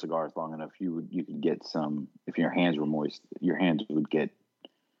handled cigars long enough, you could get some. If your hands were moist, your hands would get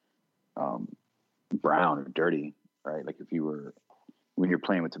brown or dirty, right? Like if you were when you're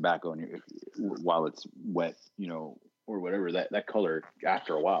playing with tobacco and while it's wet, or whatever, that color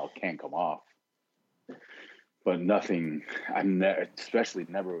after a while can come off. But nothing. Especially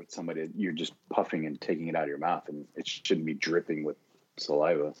never with somebody that you're just puffing and taking it out of your mouth, and it shouldn't be dripping with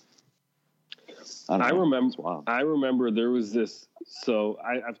saliva. I remember there was this. So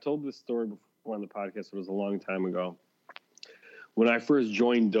I've told this story before on the podcast. It was a long time ago. When I first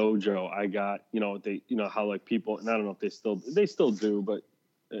joined Dojo, I got how like people, and I don't know if they still do, but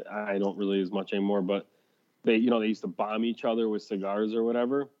I don't really as much anymore. But they used to bomb each other with cigars or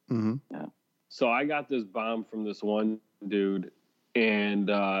whatever. Mm-hmm. Yeah. So I got this bomb from this one dude, and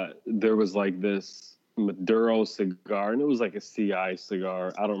there was like this Maduro cigar, and it was like a CI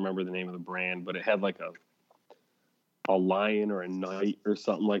cigar. I don't remember the name of the brand, but it had like a lion or a knight or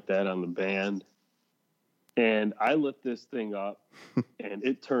something like that on the band. And I lit this thing up, and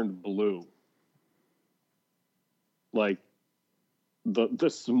it turned blue. Like the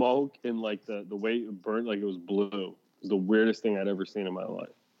smoke and like the way it burned, like it was blue. It was the weirdest thing I'd ever seen in my life.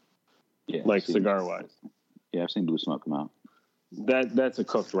 Yeah, like cigar wise. Yeah, I've seen blue smoke come out. That's a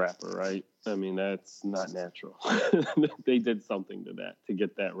cooked wrapper, right? I mean, that's not natural. They did something to that to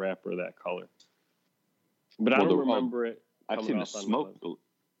get that wrapper that color. But I don't remember it. I've seen the smoke blue.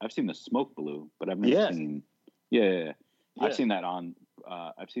 I've seen the smoke blue, but I've never seen. Yeah. I've seen that on.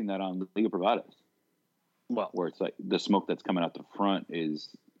 I've seen that on Liga Privadas. Well, where it's like the smoke that's coming out the front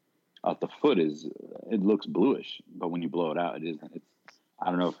out the foot it looks bluish, but when you blow it out, it isn't. It's I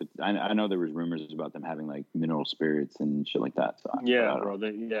don't know if it's. I know there was rumors about them having like mineral spirits and shit like that. So bro.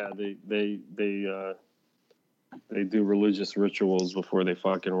 They do religious rituals before they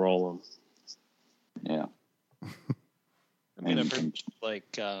fucking roll them. Yeah. I mean, I've heard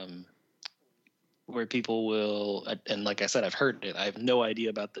like where people will, and like I said, I've heard it. I have no idea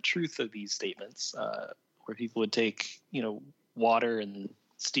about the truth of these statements. Where people would take, water and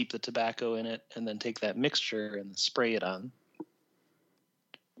steep the tobacco in it, and then take that mixture and spray it on.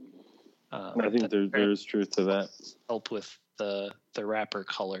 I think there's truth to that. Help with the wrapper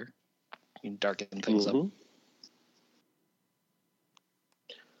color, darken things up.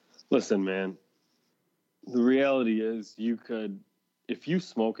 Listen, man. The reality is, if you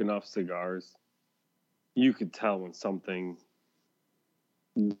smoke enough cigars, you could tell when something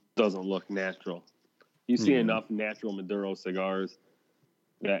doesn't look natural. You see enough natural Maduro cigars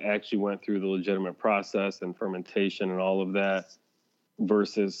that actually went through the legitimate process and fermentation and all of that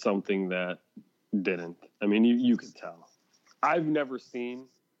versus something that didn't. I mean, you could tell. I've never seen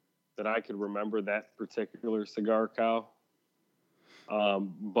that I could remember that particular cigar cow.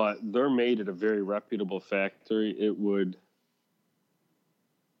 But they're made at a very reputable factory. It would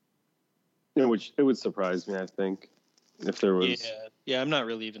surprise me, I think, if there was. Yeah. I'm not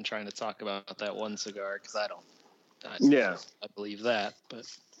really even trying to talk about that one cigar because I believe that, but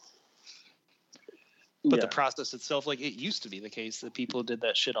the process itself, like it used to be the case that people did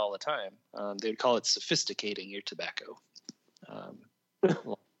that shit all the time. They'd call it sophisticating your tobacco.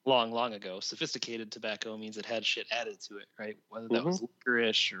 Long ago, sophisticated tobacco means it had shit added to it, right? Whether that was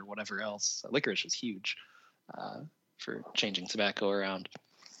licorice or whatever else. Licorice was huge for changing tobacco around.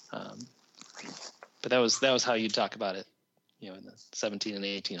 But that was how you'd talk about it, in the 17 and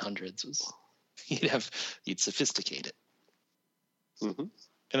 1800s. Was you'd sophisticate it, and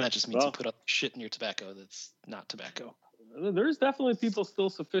that just means you put up shit in your tobacco that's not tobacco. There's definitely people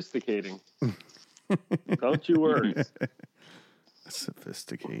still sophisticating. Don't you worry.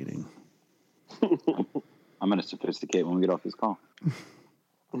 Sophisticating. I'm going to sophisticate when we get off this call.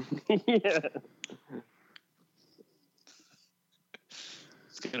 Yeah.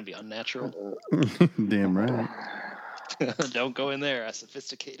 It's going to be unnatural. Damn right. Don't go in there. I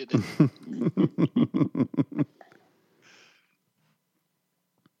sophisticated it.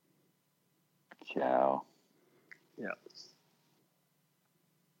 Ciao. Yeah.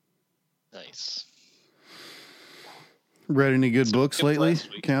 Nice. Read any good books lately,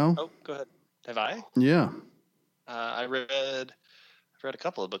 Cal? Oh, go ahead. Have I? Yeah. I've read a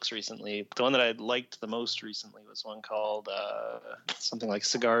couple of books recently. The one that I liked the most recently was one called something like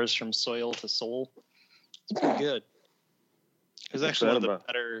Cigars from Soil to Soul. It's pretty good. It was actually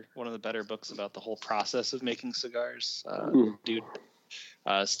one of the better books about the whole process of making cigars. Dude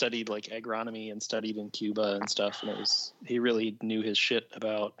studied like agronomy and studied in Cuba and stuff, and he really knew his shit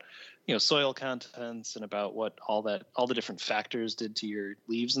about soil contents and about what all the different factors did to your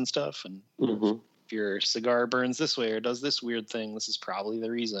leaves and stuff. And if your cigar burns this way or does this weird thing, this is probably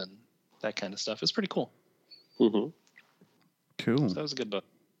the reason. That kind of stuff is pretty cool. Cool. So that was a good book.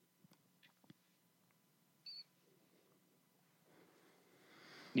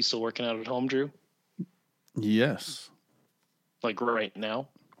 You still working out at home, Drew? Yes. Like right now?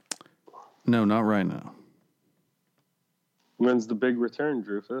 No, not right now. When's the big return,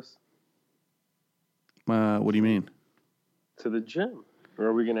 Drufus? What do you mean? To the gym? Or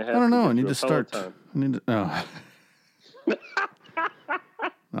are we going to have I don't know. get I need you a to start. Peloton? I need to. Oh.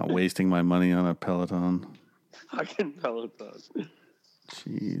 Not wasting my money on a Peloton. Fucking Peloton.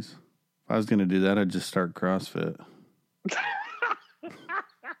 Jeez. If I was going to do that, I'd just start CrossFit.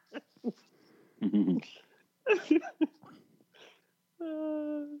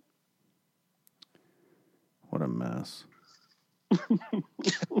 What a mess.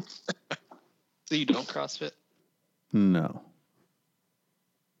 So you don't CrossFit? No.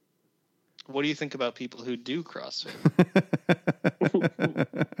 What do you think about people who do CrossFit?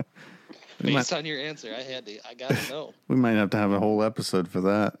 We Based on your answer, I gotta know. might have to have a whole episode for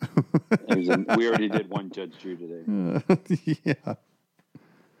that. We already did one Judge Drew today. Yeah.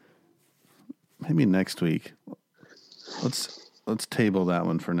 Maybe next week. Let's table that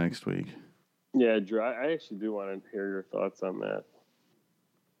one for next week. Yeah, Drew, I actually do want to hear your thoughts on that.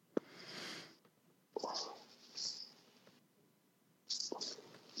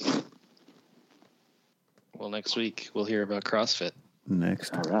 Well, next week we'll hear about CrossFit.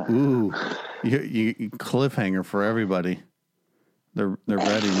 Next. All right. Ooh, you cliffhanger for everybody. They're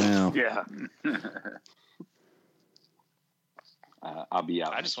ready now. Yeah. I'll be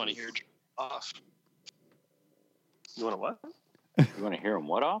out. I just want to hear Drew off. You want to what? You want to hear him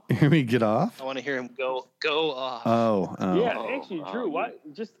what off? Hear me get off? I want to hear him go off. Oh. Yeah, actually, Drew, why?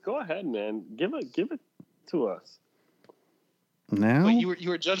 Just go ahead, man. Give it to us. Now? Wait, you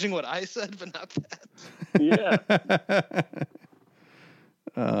were judging what I said, but not that. Yeah.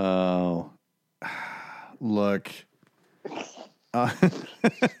 Oh. Look.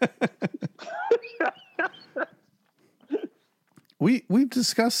 We've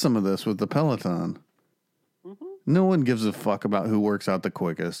discussed some of this with the Peloton. Mm-hmm. No one gives a fuck about who works out the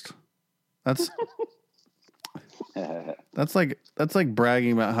quickest. That's like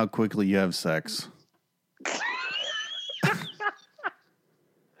bragging about how quickly you have sex.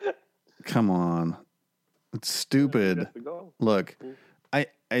 Come on. It's stupid. Look, I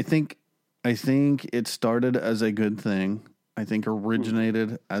think it started as a good thing. I think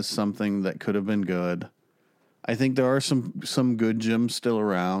originated as something that could have been good. I think there are some good gyms still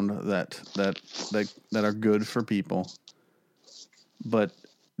around that are good for people. But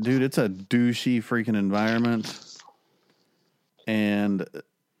dude, it's a douchey freaking environment. And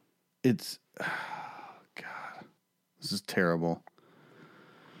it's God. This is terrible.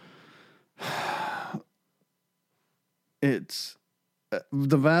 It's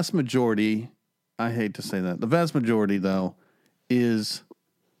the vast majority, I hate to say that. The vast majority though is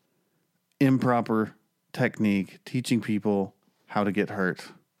improper technique, teaching people how to get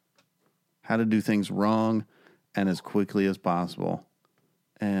hurt, how to do things wrong and as quickly as possible.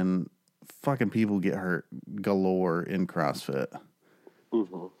 And fucking people get hurt galore in CrossFit.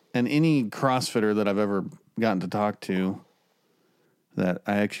 Mm-hmm. And any CrossFitter that I've ever gotten to talk to that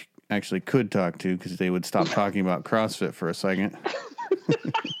I actually could talk to because they would stop talking about CrossFit for a second.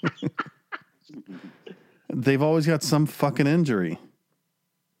 They've always got some fucking injury.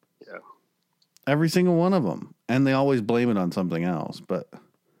 Yeah. Every single one of them. And they always blame it on something else. But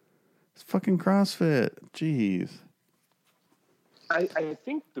it's fucking CrossFit. Jeez. I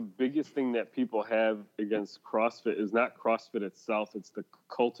think the biggest thing that people have against CrossFit is not CrossFit itself. It's the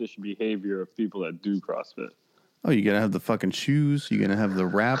cultish behavior of people that do CrossFit. Oh, you got to have the fucking shoes. You got to have the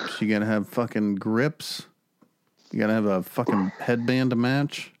wraps. You got to have fucking grips. You got to have a fucking headband to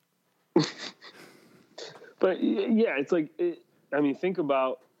match. But yeah, it's like, think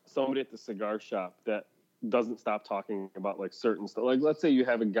about somebody at the cigar shop that doesn't stop talking about like certain stuff. Like, let's say you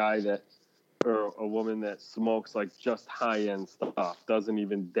have a guy or a woman that smokes like just high end stuff, doesn't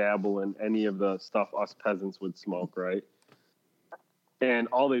even dabble in any of the stuff us peasants would smoke, right? And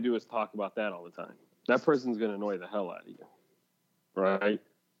all they do is talk about that all the time. That person's going to annoy the hell out of you, right?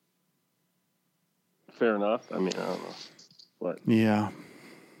 Fair enough. I mean, I don't know. What? Yeah.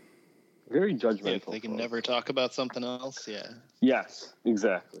 Very judgmental. Yeah, if they can never talk about something else, yeah. Yes,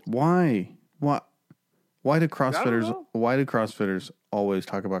 exactly. Why? Why do I don't CrossFitters always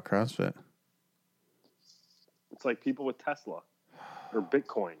talk about CrossFit? It's like people with Tesla or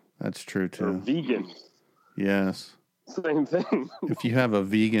Bitcoin That's true or too. vegans. Yes. Same thing. If you have a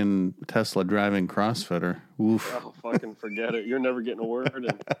vegan Tesla driving CrossFitter, oof. Oh, fucking forget it. You're never getting a word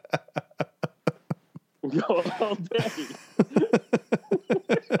in. Go all day.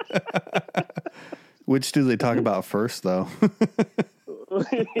 Which do they talk about first, though?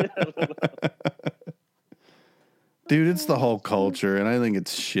 Dude, it's the whole culture, and I think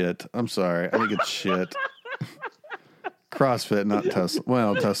it's shit. I'm sorry. I think it's shit. CrossFit, not Tesla.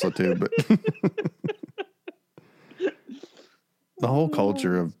 Well, Tesla too, but the whole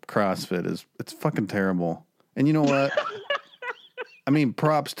culture of CrossFit it's fucking terrible. And you know what? I mean,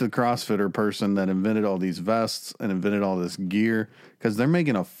 props to the CrossFitter person that invented all these vests and invented all this gear, because they're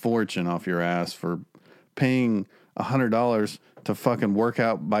making a fortune off your ass for paying $100 to fucking work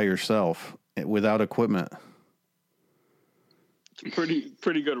out by yourself without equipment. Pretty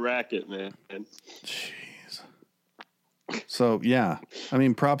good racket, man. Jeez. So, yeah. I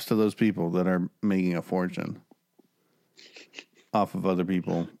mean, props to those people that are making a fortune off of other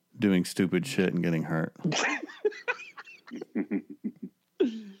people doing stupid shit and getting hurt.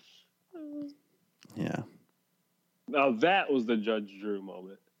 Yeah. Now that was the Judge Drew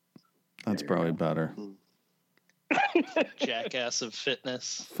moment. That's probably better. Jackass of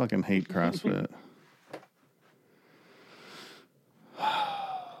fitness. Fucking hate CrossFit.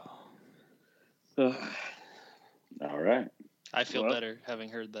 All right. I feel better having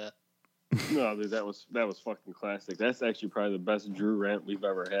heard that. No, dude, that was fucking classic. That's actually probably the best Drew rant we've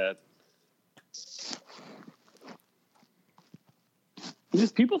ever had.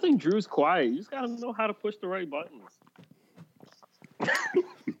 Just people think Drew's quiet. You just gotta know how to push the right buttons.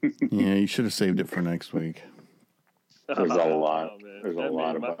 Yeah, you should have saved it for next week. There's a lot. Oh, There's a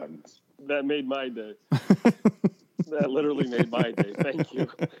lot of buttons. That made my day. That literally made my day. Thank you.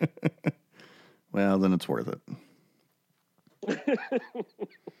 Well, then it's worth it.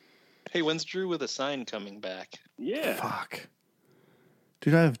 Hey, when's Drew with a sign coming back? Yeah. Fuck.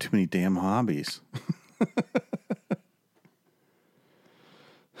 Dude, I have too many damn hobbies.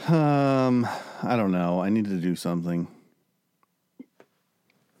 I don't know. I need to do something.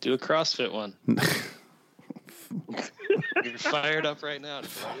 Do a CrossFit one. You're fired up right now to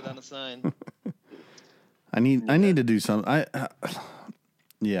write it on a sign. I need to do something. I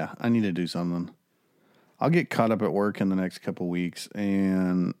need to do something. I'll get caught up at work in the next couple weeks,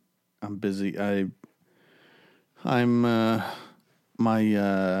 and I'm busy. My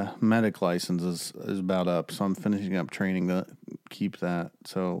medic license is about up, so I'm finishing up training to keep that.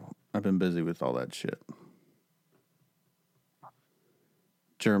 So I've been busy with all that shit.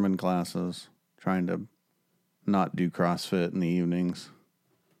 German classes, trying to not do CrossFit in the evenings.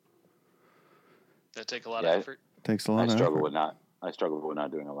 That take a lot of effort. Takes a lot of effort. I struggle with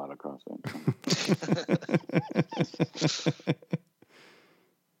not doing a lot of CrossFit.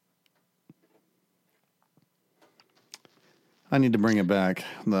 I need to bring it back,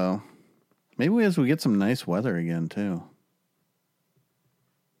 though. Maybe as we get some nice weather again, too.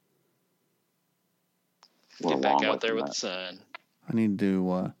 Get back out there with the sun. I need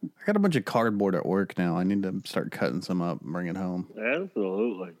to, I got a bunch of cardboard at work now. I need to start cutting some up and bring it home.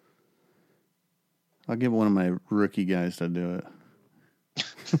 Absolutely. I'll give one of my rookie guys to do it.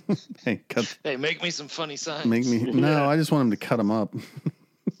 Hey, Hey, make me some funny signs. No, I just want him to cut them up.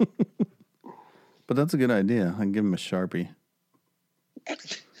 But that's a good idea. I can give him a Sharpie.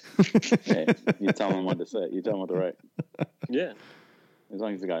 Hey, you tell him what to say. You tell him what to write. Yeah. As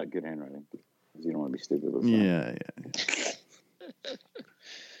long as he got good handwriting. Because you don't want to be stupid with Yeah.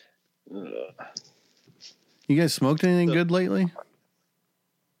 You guys smoked anything good lately?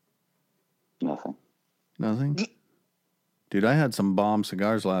 Nothing? Dude, I had some bomb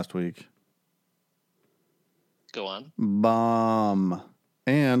cigars last week. Go on. Bomb.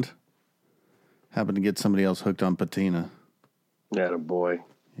 And happened to get somebody else hooked on patina. Atta boy.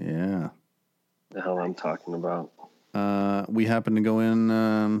 Yeah. The hell I'm talking about. We happened to go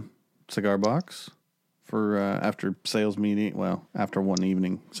in cigar box for after sales meeting. Well, after one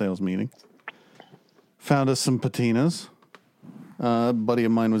evening sales meeting. Found us some patinas. A buddy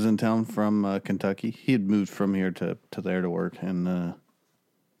of mine was in town from Kentucky. He had moved from here to there to work, and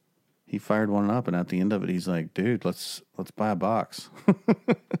he fired one up. And at the end of it, he's like, "Dude, let's buy a box."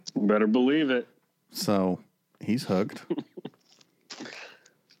 Better believe it. So he's hooked.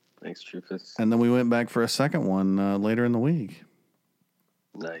 Thanks, Truthus. And then we went back for a second one later in the week.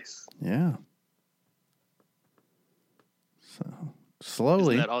 Nice. Yeah. So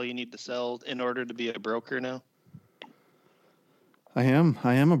slowly. Isn't that all you need to sell in order to be a broker now? I am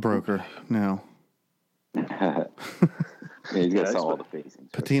a broker now. Yeah, he's got to sell all the facings.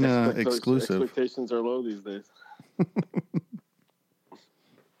 Patina exclusive. Expectations are low these days.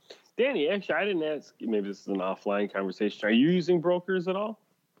 Danny, actually, I didn't ask. Maybe this is an offline conversation. Are you using brokers at all?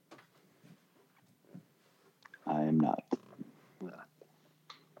 I am not.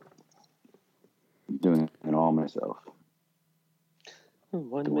 Doing it all myself.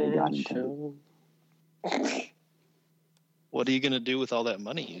 One man show. What are you going to do with all that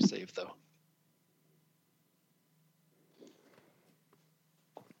money you saved, though?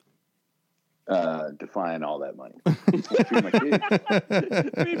 Define all that money. Feed my kids.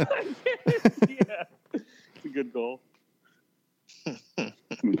 Feed my kids. Yeah, it's a good goal. You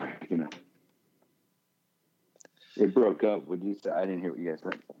know, it broke up. Would you say? I didn't hear what you guys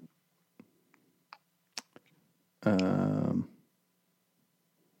said.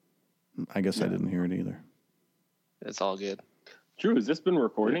 I guess I didn't hear it either. It's all good. Drew, has this been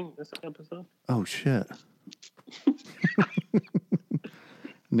recording this episode? Oh, shit.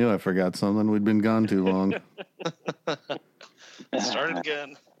 Knew I forgot something. We'd been gone too long. Start it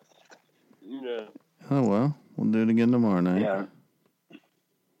again. Yeah. Oh, well. We'll do it again tomorrow night. Yeah.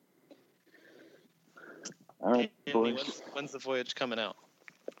 All right, Andy, boys. when's the voyage coming out?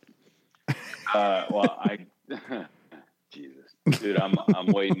 Well, Jesus, dude, I'm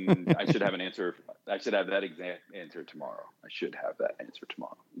waiting. I should have an answer. I should have that exact answer tomorrow. I should have that answer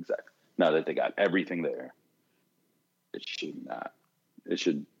tomorrow. Exactly. Now that they got everything there, it should not. It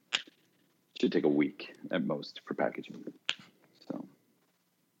should take a week at most for packaging. So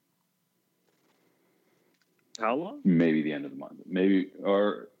How long? maybe the end of the month. Maybe,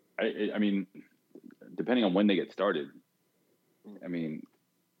 or I mean, depending on when they get started. I mean,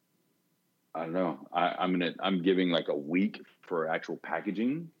 I don't know. I'm giving like a week for actual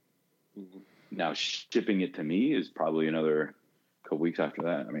packaging. Mm-hmm. Now shipping it to me is probably another couple weeks after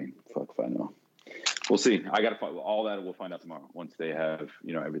that. I mean, fuck if I know. We'll see. I got to find all that. We'll find out tomorrow once they have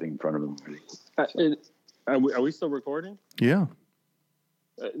everything in front of them. Are we still recording? Yeah.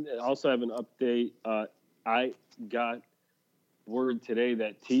 I also have an update. I got word today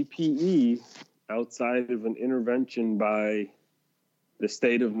that TPE, outside of an intervention by the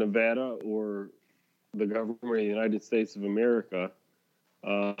state of Nevada or the government of the United States of America,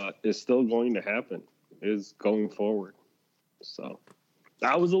 is still going to happen, is going forward. So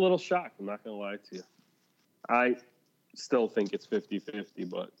I was a little shocked. I'm not going to lie to you. I still think it's 50-50,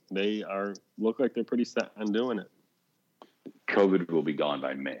 but they look like they're pretty set on doing it. COVID will be gone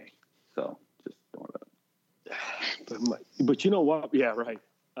by May. So just don't worry about it. But you know what? Yeah, right.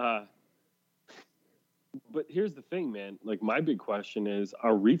 But here's the thing, man. Like, my big question is,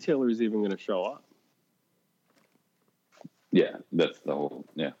 are retailers even going to show up? Yeah, that's the whole.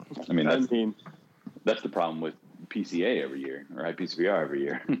 Yeah, I mean that's the problem with PCA every year or IPCPR every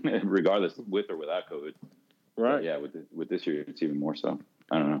year, regardless with or without COVID. Right. But yeah, with this year, it's even more so.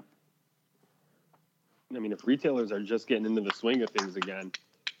 I don't know. I mean, if retailers are just getting into the swing of things again,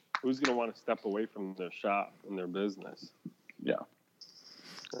 who's going to want to step away from their shop and their business? Yeah.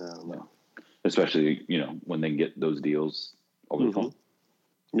 I don't know. Especially, when they get those deals over the phone.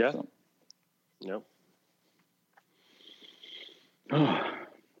 Yeah. So. Yep. All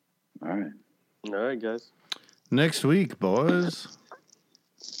right. All right, guys. Next week, boys.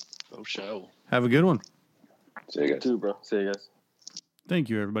 Oh, show. Have a good one. See you guys. Too, bro. See you guys. Thank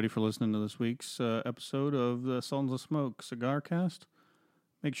you, everybody, for listening to this week's episode of the Sultans of Smoke Cigar Cast.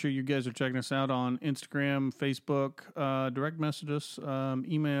 Make sure you guys are checking us out on Instagram, Facebook, direct message us,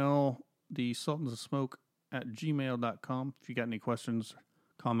 email the Sultans of Smoke at gmail.com if you got any questions,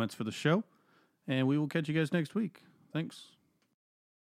 comments for the show. And we will catch you guys next week. Thanks.